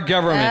that's our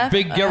government.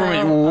 Big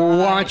government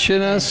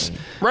watching us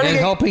and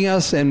helping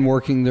us and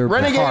working their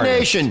Renegade hardest.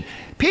 Nation.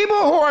 People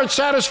who aren't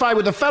satisfied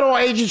with the federal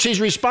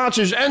agency's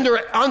responses under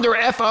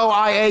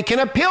FOIA can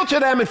appeal to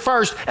them at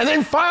first and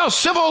then file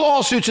civil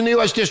lawsuits in the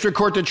U.S. District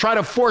Court to try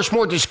to force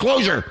more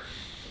disclosure.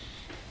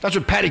 That's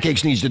what Patty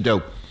Cakes needs to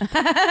do.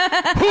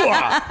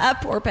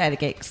 Poor Patty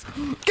Cakes.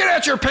 Get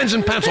out your pens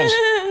and pencils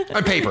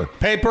and paper.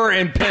 Paper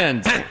and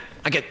pens.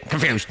 I get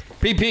confused.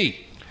 PP.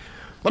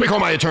 Let me call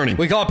my attorney.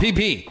 We call it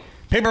PP.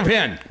 Paper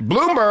pen.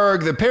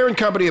 Bloomberg, the parent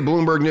company of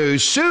Bloomberg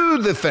News,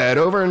 sued the Fed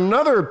over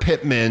another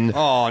Pittman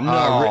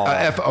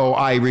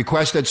FOI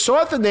request that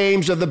sought the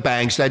names of the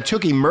banks that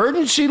took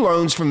emergency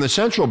loans from the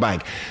central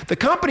bank. The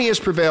company has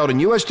prevailed in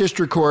U.S.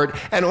 District Court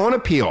and on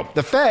appeal.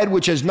 The Fed,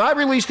 which has not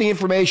released the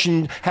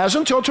information, has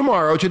until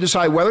tomorrow to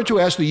decide whether to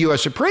ask the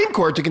U.S. Supreme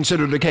Court to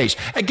consider the case.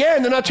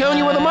 Again, they're not telling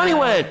you where the money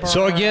went.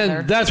 So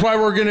again, that's why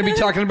we're going to be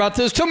talking about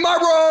this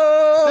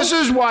tomorrow. This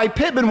is why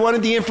Pittman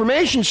wanted the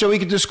information so he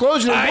could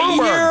disclose it in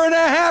Bloomberg. A year and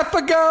a half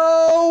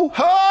ago.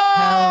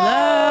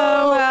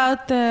 Hello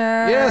out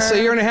there. Yes, a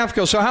year and a half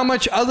ago. So how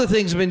much other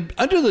things have been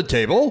under the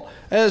table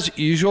as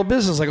usual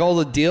business, like all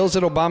the deals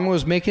that Obama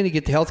was making to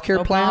get the health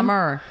care plan?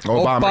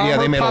 Obama. Yeah,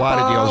 they made a lot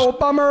of deals.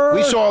 Obama.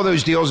 We saw all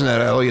those deals in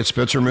that Elliot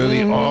Spitzer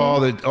movie. All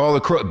the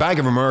Bank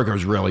of America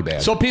was really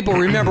bad. So people,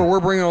 remember,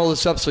 we're bringing all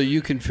this up so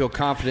you can feel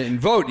confident and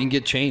vote and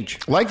get change.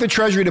 Like the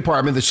Treasury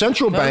Department, the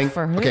central bank.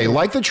 Okay,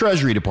 like the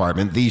Treasury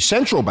Department, the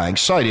central bank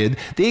cited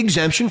the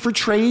exemption for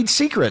trade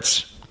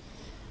secrets.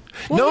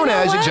 known you know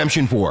as what?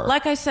 Exemption 4.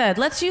 Like I said,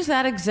 let's use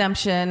that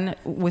exemption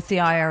with the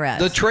IRS.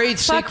 The trade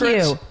Fuck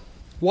secrets. you.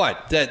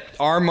 What? That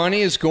our money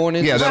is going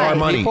into Yeah, that's our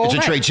money. people? It's a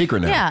trade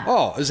secret now. Yeah.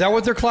 Oh, is that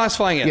what they're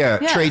classifying it? Yeah,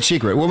 Yeah. trade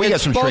secret. Well, we got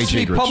It's some supposed trade to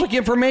be secrets. public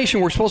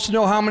information. We're supposed to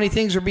know how many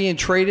things are being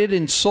traded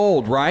and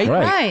sold, right?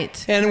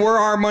 Right. And where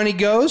our money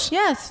goes?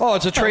 Yes. Oh,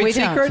 it's a But trade we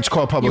don't. secret? It's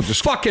called public You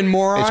disclosure. fucking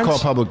morons. It's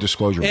called public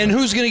disclosure. And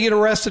who's going to get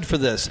arrested for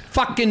this?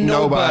 Fucking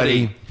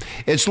nobody.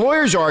 Its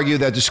lawyers argue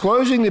that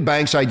disclosing the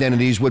bank's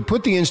identities would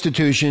put the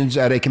institutions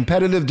at a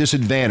competitive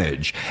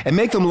disadvantage and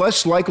make them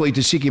less likely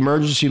to seek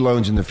emergency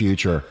loans in the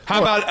future.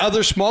 How about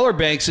other smaller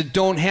banks that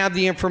don't have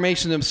the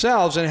information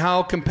themselves, and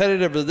how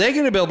competitive are they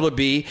going to be able to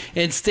be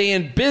and stay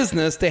in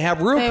business to have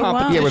real They won't.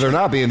 competition? Yeah, but they're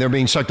not being. They're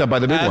being sucked up by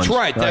the big That's ones.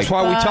 right. That's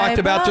why we talked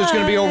about there's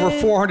going to be over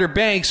 400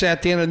 banks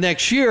at the end of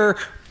next year.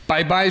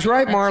 Bye-bye's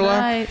right, That's Marla.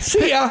 right.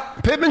 See ya.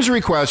 Pittman's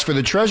request for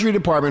the Treasury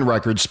Department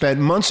records spent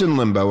months in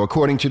limbo,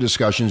 according to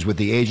discussions with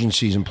the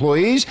agency's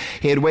employees.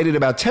 He had waited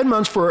about 10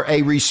 months for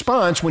a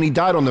response when he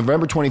died on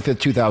November 25th,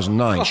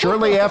 2009.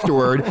 Shortly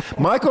afterward,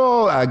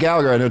 Michael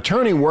Gallagher, an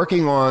attorney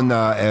working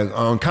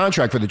on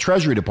contract for the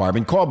Treasury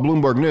Department, called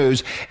Bloomberg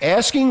News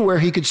asking where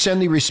he could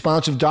send the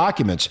responsive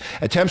documents.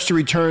 Attempts to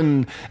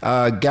return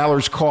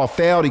Gallagher's call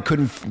failed. He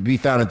couldn't be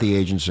found at the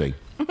agency.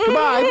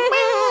 Goodbye.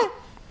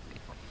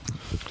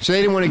 So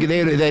they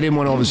didn't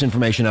want all this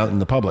information out in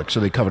the public,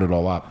 so they covered it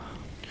all up.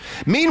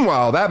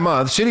 Meanwhile, that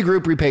month,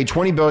 Citigroup repaid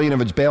 $20 billion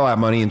of its bailout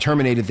money and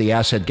terminated the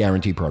asset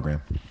guarantee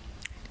program.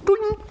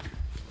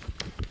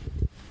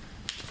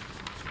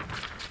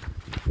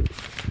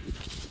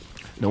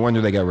 No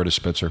wonder they got rid of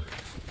Spitzer.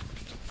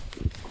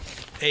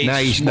 A Now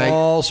he's-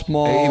 small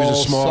he was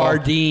a small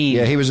sardine.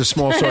 Yeah, he was a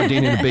small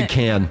sardine in a big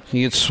can.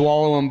 You could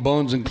swallow him,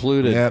 bones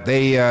included.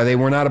 Yeah, they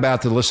were not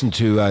about to listen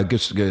to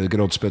good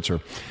old Spitzer.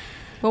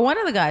 But one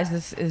of the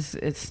guys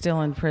is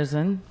still in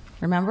prison.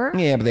 Remember?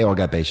 Yeah, but they all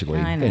got basically.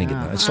 I know. They didn't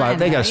get that. I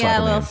They know. got a slap yeah, in a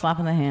the little hand. slap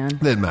in the hand.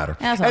 Didn't matter.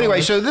 As Anyway,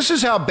 always. so this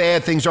is how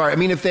bad things are. I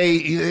mean, if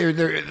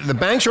the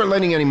banks aren't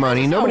lending any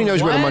money, That's nobody how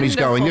knows where the money's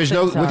going. There's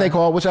no wonderful what they things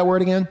call what's that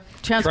word again?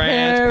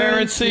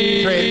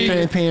 Transparency.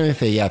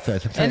 Transparency. Yeah.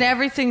 And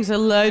everything's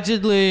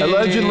allegedly.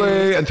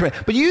 Allegedly,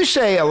 but you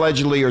say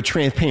allegedly or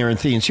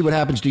transparency, and see what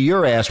happens to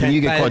your ass when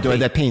you get caught doing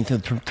that.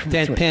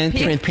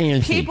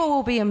 Transparency. People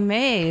will be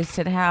amazed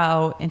at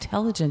how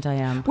intelligent I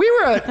am. We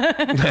were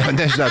at.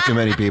 There's not too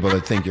many people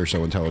that think you're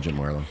so intelligent,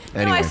 Marlon.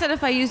 Anyway. No, I said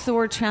if I use the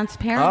word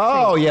transparency.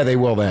 Oh yeah, they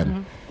will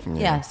then.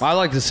 Yes. I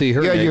like to see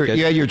her You naked.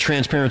 had your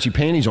transparency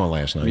panties on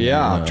last night.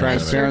 Yeah,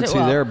 transparency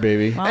Well, there,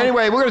 baby. well,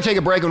 Anyway, we're going to take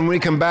a break. When we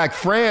come back,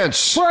 France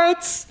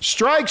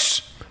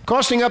strikes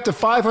costing up to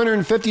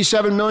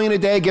 $557 million a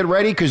day. Get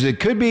ready because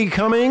it could be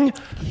coming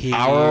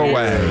our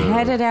way.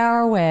 headed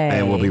our way.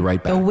 And we'll be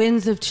right back. The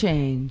winds of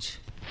change.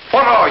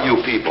 What are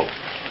you people?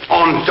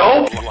 On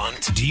dope?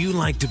 Blunt. Do you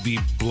like to be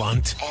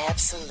blunt?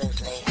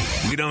 Absolutely.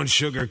 We don't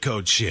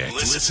sugarcoat shit.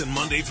 Listen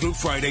Monday through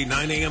Friday,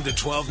 9 a.m. to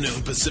 12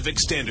 noon Pacific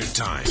Standard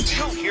Time.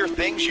 You'll hear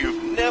things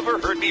you've never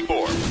heard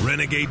before.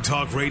 Renegade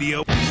Talk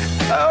Radio.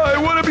 I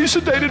want to be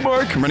sedated,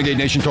 Mark.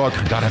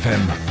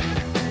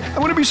 RenegadeNationTalk.fm. I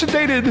want to be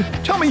sedated.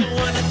 Tell me.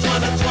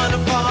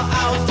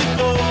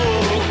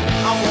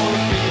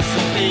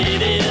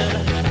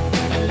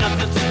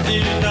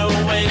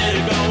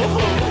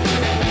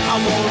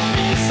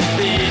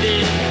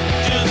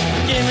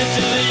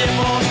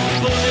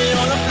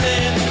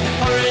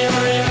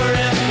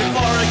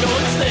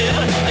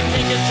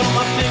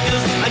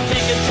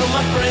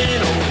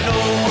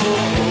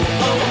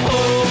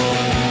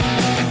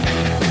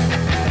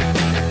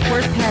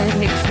 Where's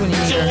Patty Hicks when you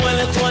need her?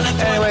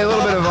 Anyway, a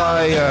little bit of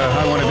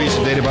I want to be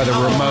sedated by the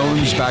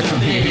Ramones back from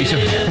the 80s.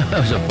 That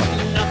was a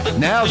fun.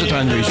 Now's the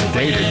time to be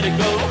sedated.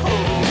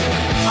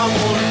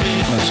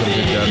 That's some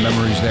good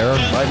memories there.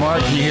 Right,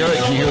 Mark? Can you hear it?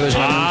 Can you hear those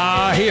memories?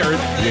 I hear it.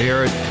 You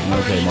hear it?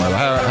 Okay,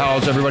 Marla.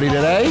 How's everybody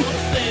today?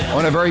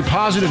 On a very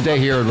positive day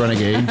here at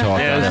Renegade Talk.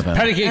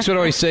 Patty Cakes would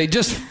always say,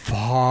 just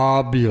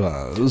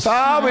fabulous.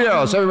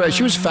 Fabulous. Everybody,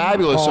 she was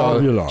fabulous.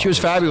 Fabulous. She was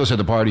fabulous at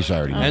the party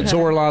Saturday night. And so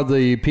were a lot of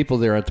the people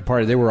there at the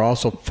party. They were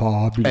also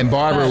fabulous. And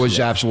Barbara was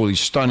absolutely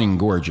stunning,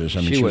 gorgeous.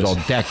 I mean, she was all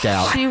decked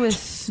out. She was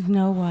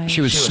Snow White.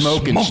 She was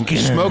smoking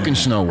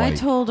Snow White. I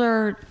told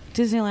her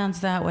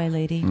Disneyland's that way,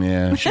 lady.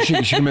 Yeah, she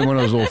can be one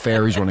of those little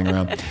fairies running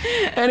around.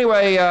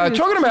 Anyway,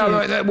 talking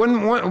about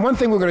one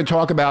thing we're going to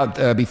talk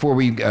about before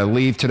we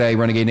leave today,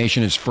 Renegade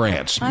Nation, is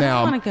France. I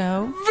don't want to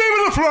go.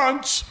 Vive la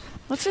France!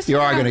 Let's just. You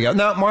are going to go.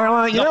 No,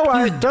 Marla, you know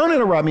what? Don't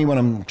interrupt me when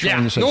I'm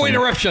trying to say something.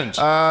 interruptions.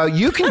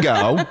 You can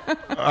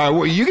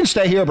go. You can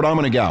stay here, but I'm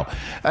going to go.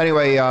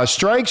 Anyway,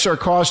 strikes are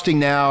costing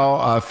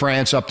now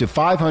France up to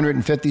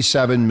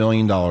 $557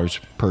 million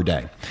per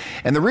day.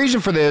 And the reason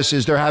for this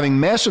is they're having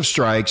massive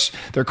strikes.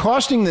 They're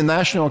costing the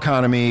national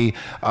economy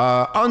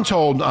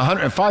untold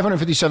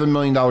 $557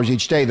 million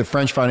each day, the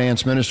French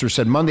finance minister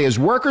said Monday, as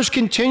workers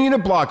continue to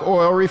block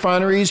oil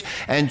refineries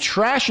and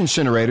trash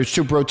incinerators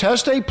to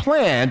protest a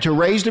plan to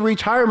raise the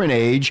retirement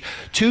age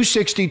to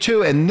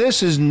 62. And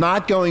this is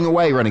not going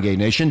away, Renegade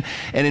Nation.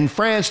 And in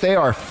France, they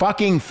are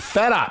fucking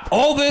fed up.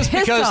 All this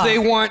Pissed because off. they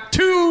want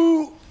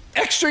 2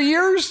 extra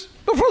years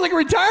before they can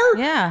retire?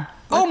 Yeah.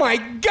 Oh my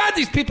God,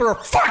 these people are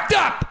fucked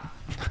up.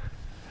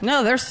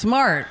 No, they're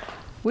smart.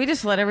 We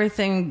just let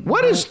everything.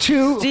 What is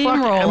too fucking?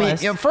 I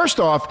mean, us. first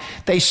off,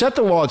 they set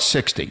the law at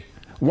 60.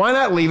 Why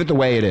not leave it the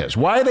way it is?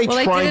 Why are they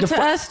Well, trying they did it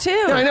to us, too.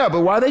 Yeah, I know,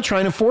 but why are they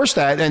trying to force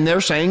that? And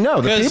they're saying no.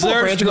 The Because people of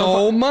there's France are gonna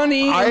no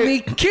money in the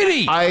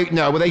kitty.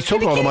 Well, they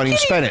took all the money and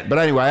spent it. But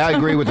anyway, I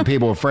agree with the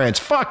people of France.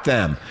 Fuck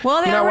them.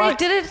 Well, they You know already what?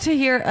 did it to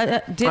here.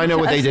 I know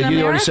what they did.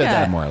 You already said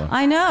that, Marla.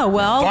 I know.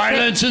 Well,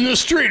 Violence in the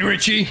street,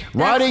 Richie.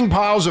 Rotting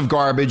piles of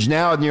garbage,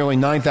 now at nearly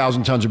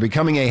 9,000 tons, are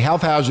becoming a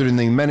health hazard in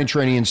the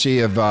Mediterranean Sea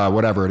of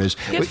whatever it is.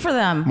 Good for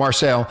them.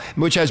 Marseille,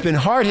 which has been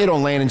hard hit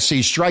on land and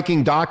sea,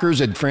 striking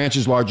dockers at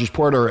France's largest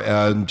port,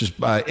 or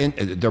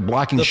they're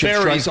blocking The ships.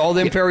 ferries, all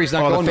them ferries not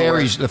going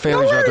nowhere. The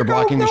ferries are they're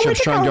blocking the ships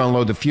trying to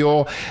unload the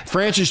fuel.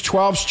 France's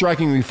 12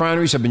 striking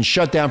refineries have been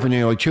shut down for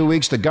nearly 2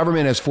 weeks. The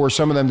government has forced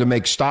some of them to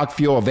make stock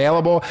fuel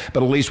available,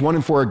 but at least 1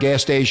 in 4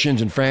 gas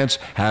stations in France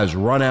has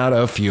run out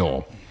of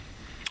fuel.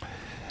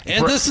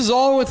 And this is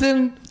all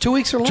within 2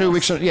 weeks or less? 2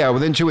 weeks,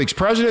 within 2 weeks.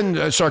 President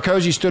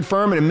Sarkozy stood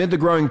firm and amid the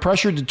growing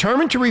pressure,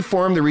 determined to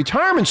reform the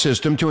retirement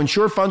system to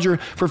ensure funds are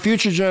for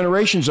future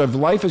generations of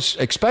life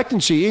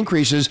expectancy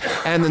increases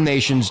and the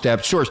nation's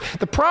debt source.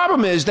 The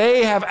problem is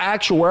they have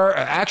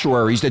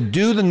actuaries that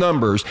do the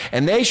numbers,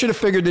 and they should have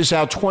figured this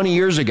out 20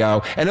 years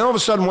ago, and then all of a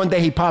sudden one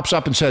day he pops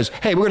up and says,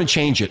 hey, we're going to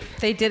change it.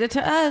 They did it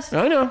to us.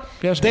 I know.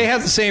 Yes, They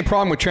have the same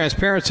problem with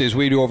transparency as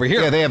we do over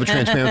here. Yeah, they have a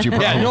transparency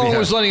problem. Yeah, no one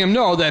was letting them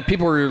know that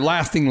people were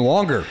lasting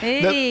longer.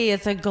 Hey,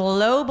 it's a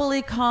global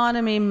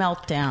economy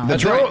meltdown.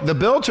 The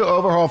bill to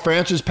overhaul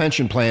France's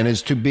pension plan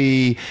is to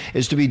be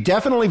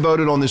definitely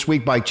voted on this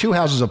week by 2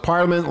 houses of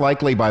parliament,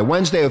 likely by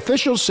Wednesday.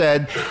 Officials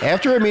said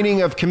after a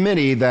meeting of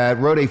committee that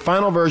wrote a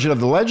final version of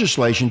the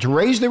legislation to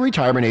raise the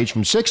retirement age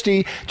from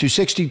 60 to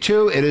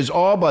 62, it is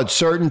all but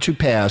certain to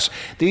pass.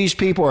 These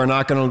people are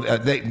not going to.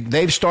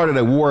 They've started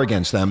a war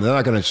against them. They're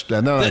not going to.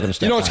 They're not going to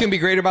step. You know what's back. going to be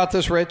great about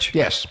this, Rich?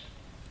 Yes.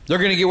 They're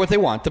going to get what they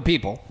want, the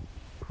people,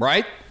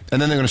 right?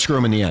 And then they're going to screw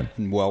them in the end.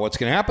 Well, what's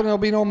going to happen? There'll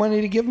be no money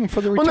to give them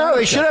for the Well, retirement. no,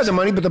 they should have the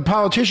money, but the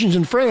politicians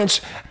in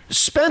France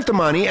spent the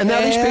money, and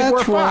now these people are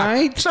That's fucked.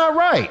 right. It's not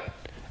right.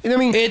 I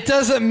mean, it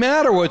doesn't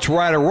matter what's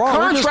right or wrong.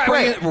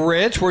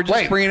 We're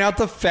just bringing out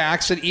the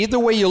facts that either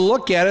way you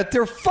look at it,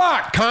 they're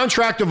fucked.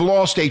 Contract of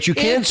law states you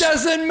can't. It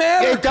doesn't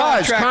matter. It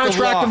does.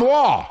 Contract of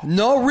law.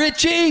 No,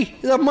 Richie,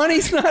 the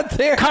money's not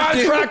there.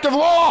 Contract of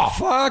law.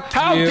 Fuck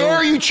How you.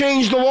 dare you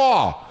change the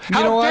law?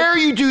 How dare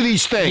you do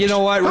these things? You know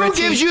what, Who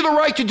Richie? gives you the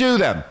right to do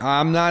them?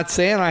 I'm not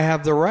saying I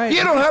have the right.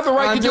 You don't have the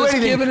right I'm to do just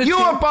anything. giving it You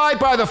to abide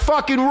by the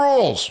fucking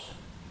rules.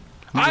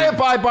 I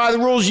abide by the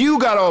rules. You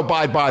got to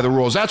abide by the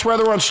rules. That's why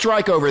they're on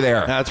strike over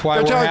there. That's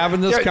why we're having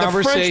this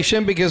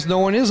conversation, because no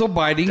one is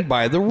abiding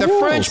by the rules. The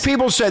French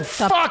people said,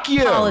 fuck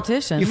you.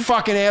 Politicians. You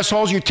fucking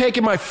assholes. You're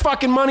taking my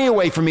fucking money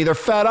away from me. They're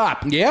fed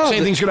up. Yeah.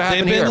 Same thing's going to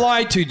happen They've here. been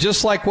lied to,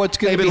 just like what's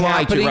going to be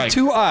happening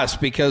to us,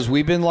 because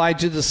we've been lied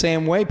to the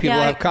same way. People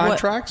have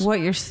contracts. What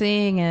you're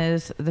seeing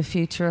is the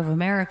future of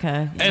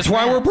America. That's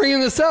why we're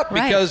bringing this up,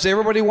 because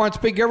everybody wants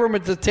big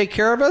government to take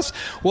care of us.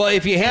 Well,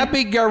 if you have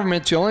big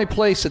government, the only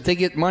place that they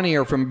get money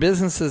are from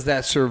businesses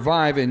that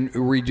survive and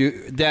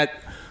that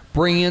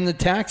bring in the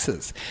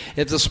taxes.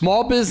 If the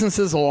small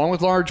businesses, along with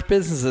large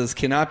businesses,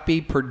 cannot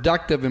be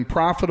productive and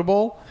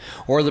profitable,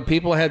 or the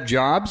people have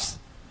jobs,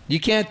 you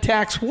can't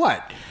tax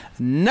what?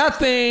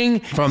 Nothing.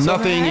 From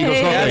nothing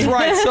equals nothing. That's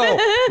right. So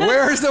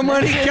where's the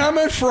money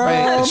coming from?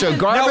 Right. So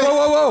garbage. Now,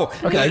 whoa.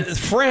 Okay.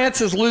 France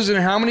is losing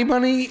how much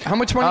money?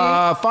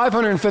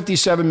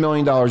 $557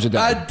 million a day.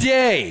 A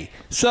day.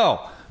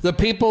 So the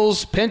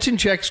people's pension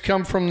checks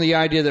come from the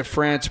idea that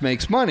France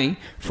makes money.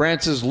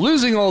 France is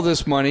losing all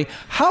this money.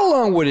 How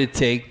long would it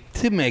take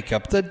to make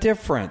up the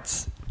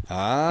difference? You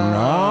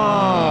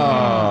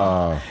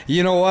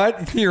know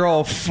what? You're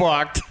all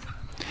fucked.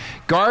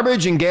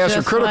 Garbage and gas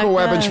Just are critical like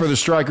weapons us. for the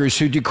strikers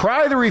who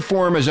decry the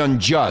reform as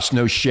unjust.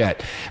 No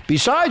shit.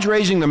 Besides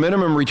raising the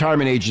minimum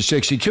retirement age to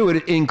 62,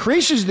 it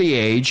increases the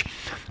age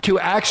to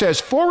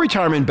access full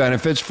retirement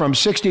benefits from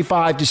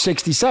 65 to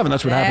 67.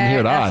 That's what happened here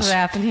to That's us. what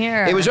happened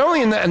here. It was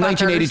only in Fuckers.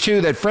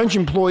 1982 that French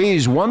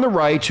employees won the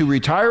right to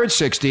retire at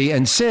 60,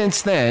 and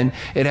since then,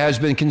 it has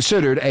been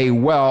considered a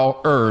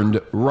well-earned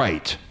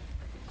right.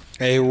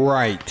 A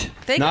right.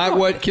 They Not go-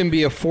 what can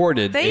be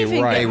afforded. They A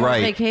even right. get more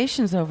right.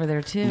 vacations over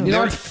there too. You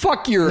know what?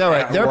 Fuck your No,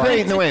 wait, they're right.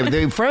 paying. No, wait.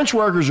 The French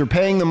workers are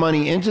paying the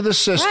money into the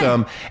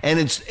system, and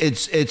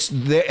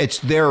it's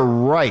their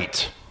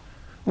right.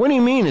 What do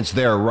you mean it's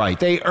their right?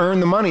 They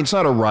earn the money. It's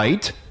not a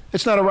right.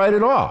 It's not a right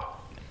at all.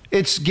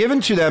 It's given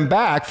to them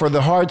back for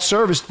the hard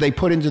service they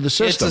put into the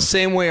system. It's the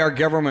same way our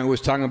government was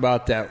talking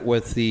about that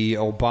with the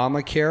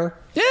Obamacare.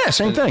 Yeah,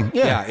 same thing.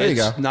 Yeah, there you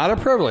go. It's not a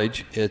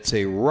privilege. It's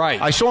a right.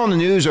 I saw on the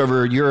news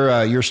over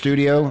your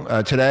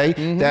studio today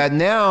that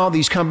now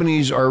these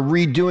companies are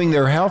redoing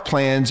their health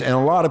plans, and a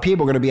lot of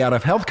people are going to be out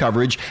of health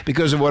coverage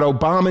because of what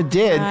Obama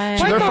did.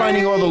 So they're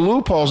finding all the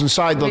loopholes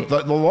inside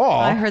the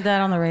law. I heard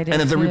that on the radio.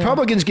 And if the too.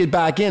 Republicans get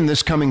back in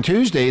this coming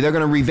Tuesday, they're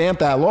going to revamp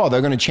that law.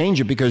 They're going to change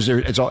it because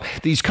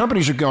these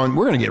companies are going,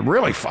 we're going to get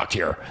really fucked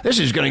here. This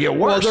is going to get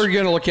worse. Well, they're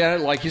going to look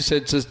at it, like you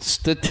said,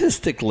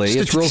 statistically.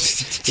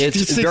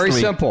 It's very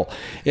simple.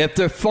 If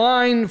the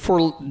fine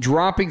for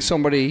dropping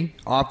somebody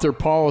off their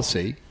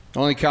policy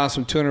only costs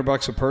them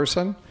 $200 a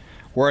person,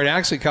 where it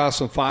actually costs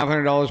them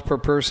 $500 per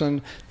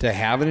person to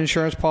have an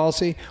insurance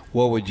policy,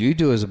 what would you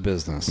do as a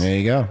business? There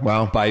you go.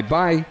 Well,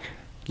 bye-bye.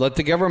 Let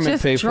the government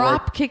just pay for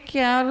it. kick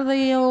you out of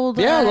the old.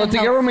 Let the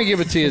health government give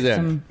it to you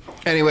system. then.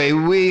 anyway,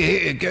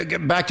 we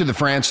get back to the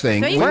France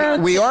thing.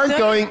 We aren't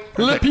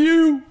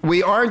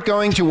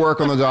going to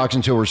work on the docks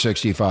until we're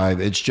 65.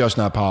 It's just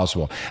not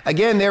possible.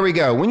 Again, there we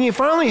go. When you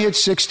finally hit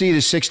 60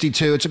 to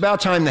 62, it's about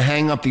time to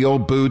hang up the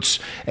old boots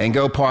and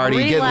go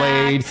party, get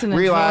laid,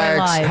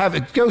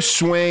 relax, go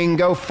swing,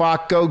 go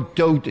fuck, go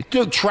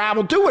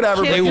travel, do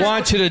whatever. They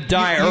want you to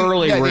die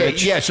early,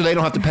 Rich. Yeah, so they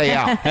don't have to pay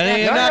out. And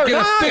they're not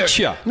going to fix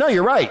you. No,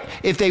 you're right.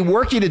 If they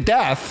work you to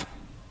death,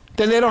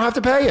 then they don't have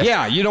to pay you.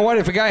 Yeah, you know what?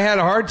 If a guy had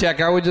a heart attack,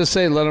 I would just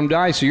say let him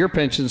die so your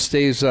pension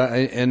stays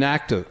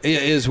inactive.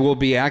 Will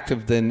be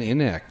active than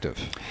inactive.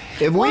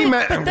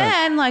 But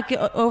then, like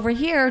over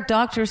here,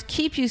 doctors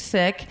keep you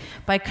sick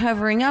by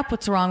covering up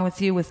what's wrong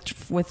with you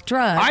with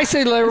drugs. I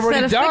say let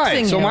everybody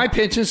die so my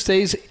pension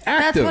stays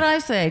active. That's what I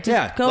say.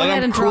 Just go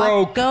ahead and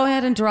drop. Go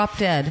ahead and drop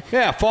dead.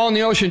 Yeah, fall in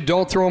the ocean.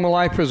 Don't throw him a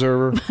life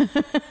preserver.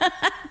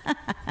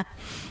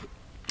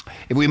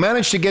 If we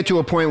manage to get to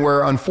a point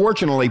where,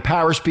 unfortunately,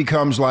 Paris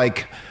becomes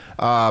like,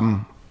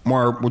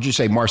 would you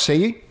say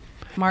Marseille?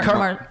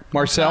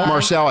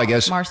 Marseille, I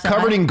guess.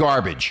 Covered in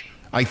garbage.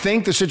 I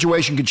think the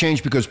situation could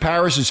change because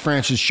Paris is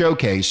France's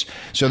showcase.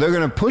 So they're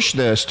going to push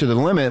this to the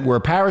limit where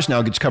Paris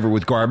now gets covered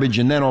with garbage,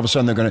 and then all of a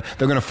sudden they're going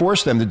to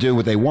force them to do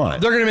what they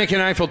want. They're going to make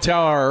an Eiffel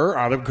Tower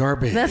out of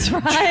garbage. That's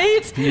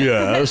right.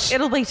 Yes.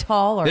 It'll be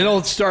taller.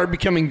 It'll start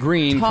becoming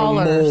green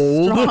taller, from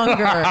mold.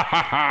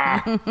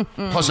 Stronger.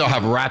 Plus they'll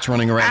have rats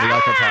running around the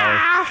Eiffel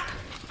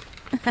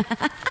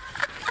Tower.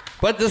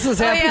 But this is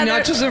happening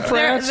not just in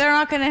France. They're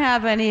not going to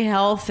have any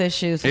health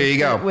issues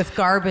with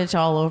garbage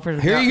all over.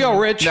 Here you go,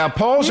 Rich. Now,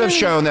 polls have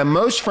shown that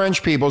most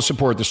French people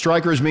support the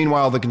strikers.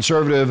 Meanwhile, the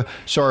conservative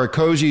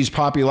Sarkozy's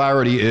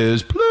popularity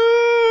is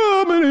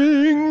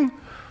plummeting.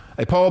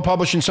 A poll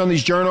published in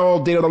Sunday's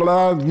Journal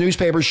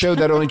newspaper showed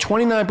that only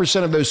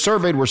 29% of those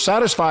surveyed were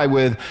satisfied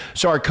with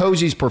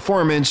Sarkozy's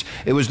performance.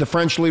 It was the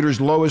French leader's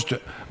lowest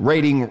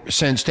rating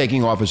since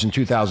taking office in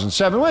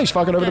 2007. Well, he's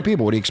fucking over the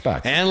people. What do you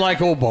expect? And like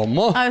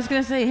Obama. I was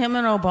going to say him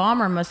and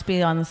Obama must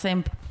be on the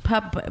same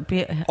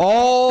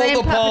all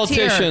the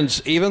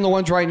politicians, even the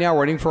ones right now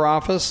running for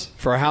office,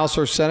 for House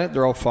or Senate,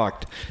 they're all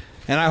fucked.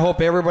 And I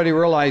hope everybody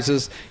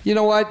realizes, you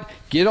know what?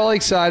 Get all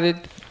excited.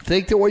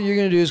 Think that what you're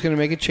going to do is going to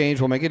make a change,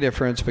 will make a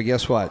difference, but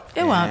guess what?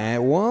 It won't.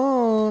 It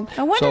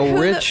won't. So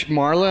Rich,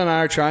 Marla, and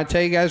I are trying to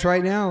tell you guys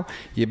right now,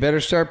 you better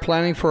start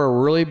planning for a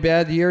really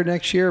bad year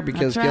next year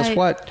because guess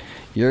what?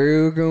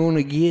 You're going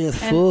to get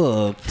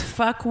fucked.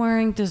 Fuck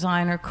wearing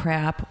designer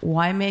crap.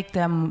 Why make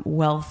them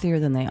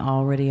wealthier than they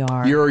already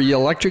are? Your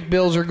electric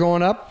bills are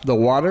going up. The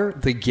water,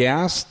 the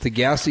gas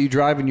that you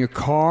drive in your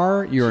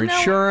car, your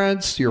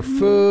insurance, your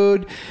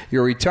food,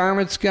 your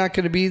retirement's not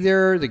going to be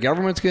there. The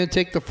government's going to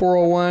take the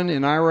 401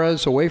 and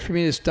IRAs away from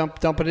you to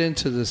dump it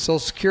into the Social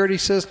Security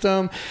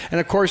system.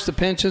 And, of course, the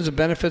pensions and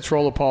benefits for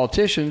all the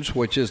politicians,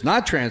 which is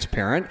not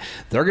transparent.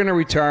 They're going to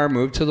retire,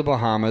 move to the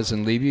Bahamas,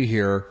 and leave you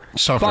here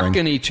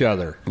fucking each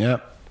other.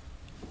 Yep.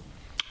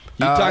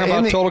 You talk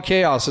about total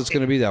chaos, it's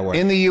going to be that way.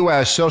 In the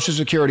U.S., Social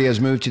Security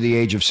has moved to the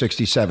age of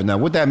 67. Now,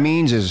 what that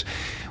means is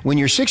when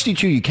you're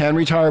 62, you can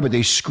retire, but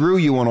they screw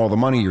you on all the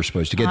money you're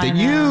supposed to get that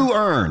you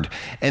earned.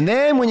 And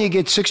then when you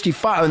get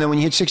 65, and then when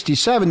you hit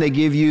 67, they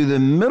give you the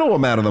middle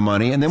amount of the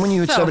money. And then when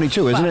you hit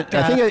 72, isn't it?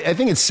 I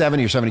think it's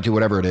 70 or 72,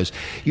 whatever it is.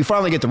 You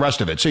finally get the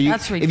rest of it. So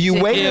if you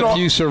wait if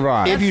you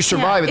survive,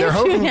 they're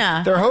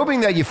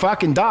hoping that you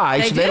fucking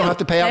die, so they don't have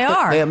to pay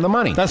out the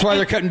money. That's why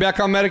they're cutting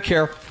back on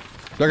Medicare.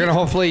 They're going to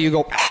hopefully you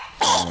go.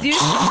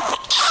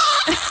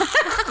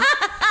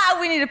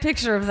 We need a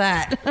picture of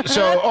that.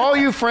 So all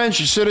you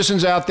French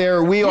citizens out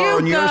there, we are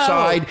on your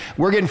side.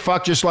 We're getting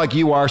fucked just like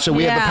you are. So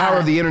we have the power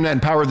of the internet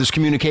and power of this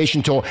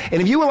communication tool. And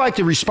if you would like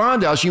to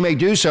respond to us, you may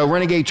do so.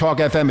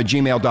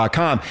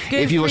 RenegadeTalkFM@gmail.com.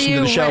 If you listen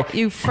to the show.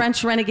 You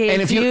French renegades,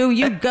 and if you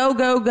go.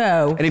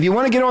 And if you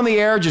want to get on the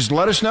air, just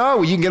let us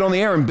know. You can get on the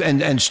air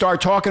and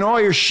start talking all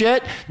your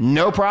shit.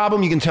 No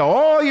problem. You can tell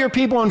all your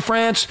people in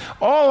France,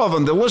 all of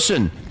them, to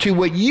listen to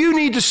what you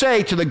need to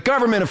say to the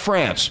government of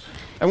France.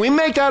 And we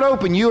make that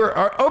open.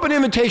 Our open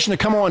invitation to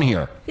come on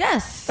here.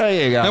 Yes. There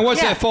you go. And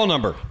what's that phone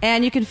number?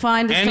 And you can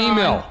find us and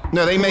email.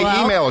 No, they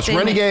email us.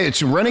 Renegade.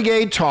 It's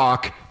Renegade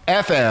Talk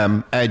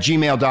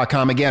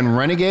renegadetalkfm@gmail.com. Again,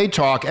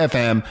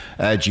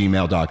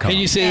 renegadetalkfm@gmail.com. Can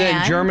you say that in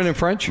And- German and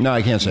French? No,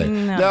 I can't say it.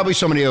 No. There'll be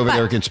somebody over But-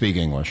 there who can speak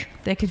English.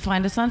 They can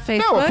find us on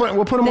Facebook.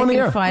 we'll put 'em on the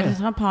air. They can find Yeah.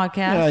 us on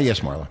podcast. Yes,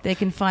 Marla. They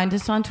can find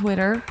us on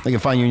Twitter. They can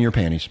find you in your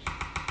panties.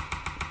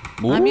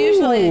 I'm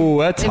usually Ooh,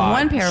 that's in hot.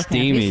 one pair of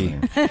Steamy.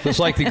 Just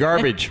like the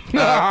garbage.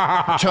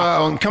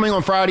 Coming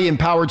on Friday,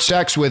 Empowered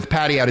Sex with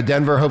Patty out of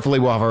Denver. Hopefully,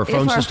 we'll have our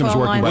phone our systems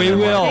phone working. lines by are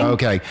then.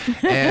 working. Okay.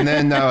 And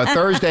then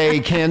Thursday,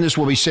 Candace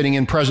will be sitting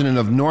in, president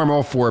of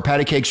Normal, for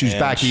Patty Cakes, who's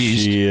back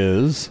east. She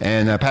is.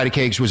 And Patty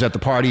Cakes was at the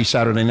party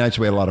Saturday night,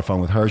 so we had a lot of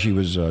fun with her. She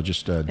was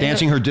just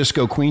dancing her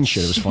disco queen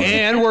shit. It was fun.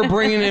 And we're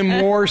bringing in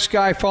more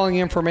sky falling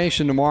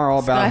information tomorrow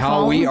about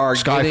how we are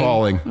Sky getting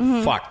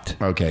falling. fucked.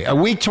 Okay. A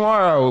week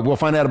tomorrow, we'll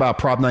find out about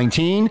Prop 19,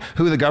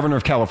 who the governor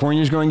of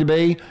California is going to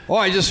be. Oh,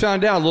 I just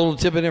found out a little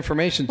tidbit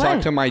information. Talk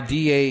What? to my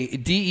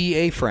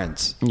DEA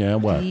friends. Yeah,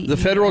 what? The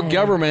federal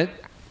government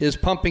is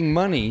pumping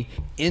money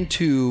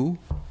into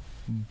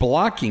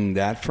blocking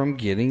that from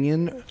getting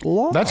in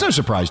law. That's no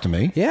surprise to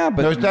me. Yeah,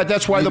 but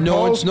that's why the no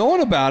polls. one's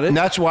knowing about it. And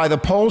that's why the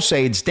polls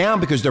say it's down,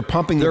 because they're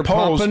pumping They're the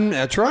polls. pumping.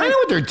 That's right. I know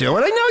what they're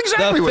doing. I know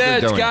exactly The what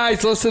feds, they're doing.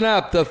 guys, listen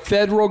up. The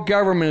federal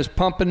government is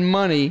pumping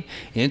money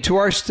into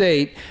our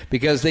state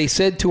because they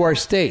said to our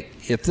state,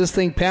 if this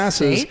thing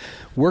passes, State?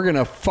 we're going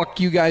to fuck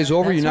you guys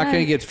over. That's You're not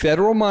going to right. get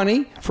federal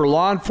money for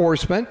law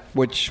enforcement,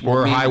 which will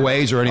Or mean-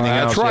 highways or anything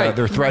else. That's Yeah, right.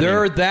 they're threatening.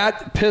 They're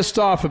that pissed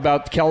off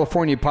about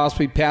California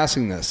possibly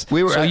passing this.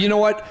 So you know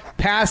what?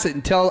 Pass it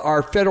and tell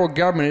our federal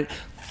government,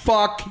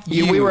 fuck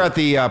you. We were at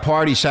the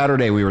party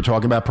Saturday. We were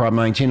talking about Prop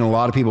 19, and a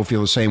lot of people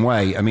feel the same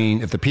way. I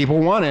mean, if the people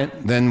want it,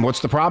 then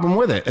what's the problem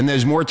with it? And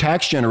there's more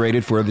tax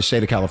generated for the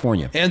state of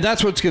California. And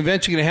that's what's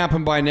eventually going to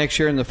happen by next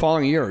year and the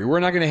following year.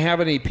 We're not going to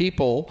have any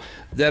people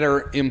that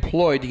are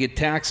employed to get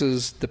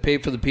taxes to pay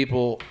for the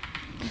people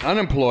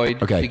unemployed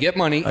to get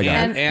money. I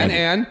got it.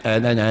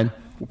 And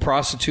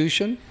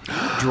prostitution,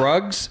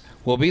 drugs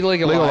will be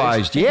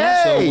legalized.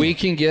 Yay! So we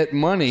can get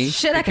money.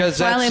 Shit, I can because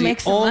that's finally the make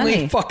some only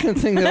money. fucking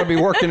thing that'll be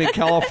working in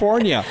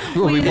California.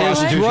 Will be you know what?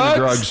 prostitution and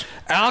drugs.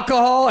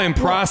 Alcohol, and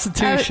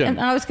prostitution. And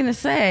I was going to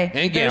say,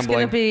 And there's gambling.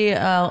 going to be a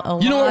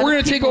lot You know what? of We're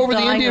going to take people over the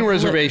dying Indian of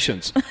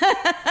reservations.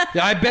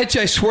 Yeah, I bet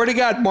you. I swear to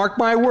God, mark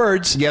my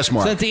words. Yes,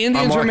 Mark. Since the I'm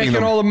Indians are marking making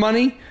them. all the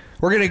money,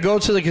 we're going to go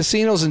to the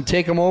casinos and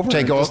take them over.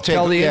 and just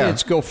tell the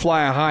Indians, go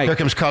fly a hike. Here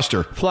comes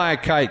Custer. Fly a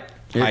kite.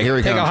 Here he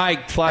Take comes. a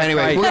hike. Fly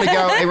Anyway, a kite. we're going to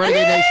go. Hey,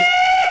 Renegade Nation.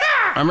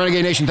 I'm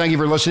Renegade Nation. Thank you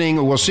for listening.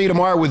 We'll see you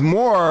tomorrow with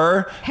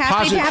more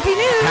happy news.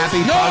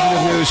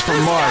 positive news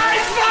from Mark.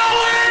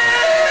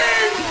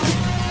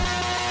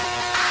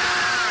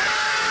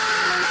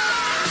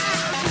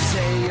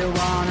 Say you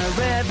want a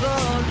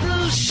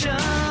revolution.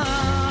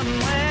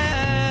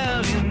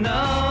 Well, you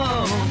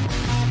know,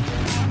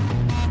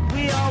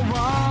 we all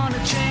want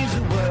to change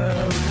the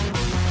world.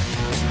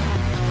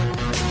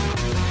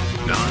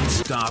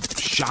 Non-stop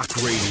shock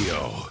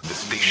radio. The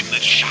station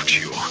that shocks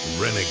you.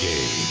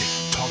 Renegade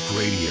Talk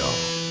Radio.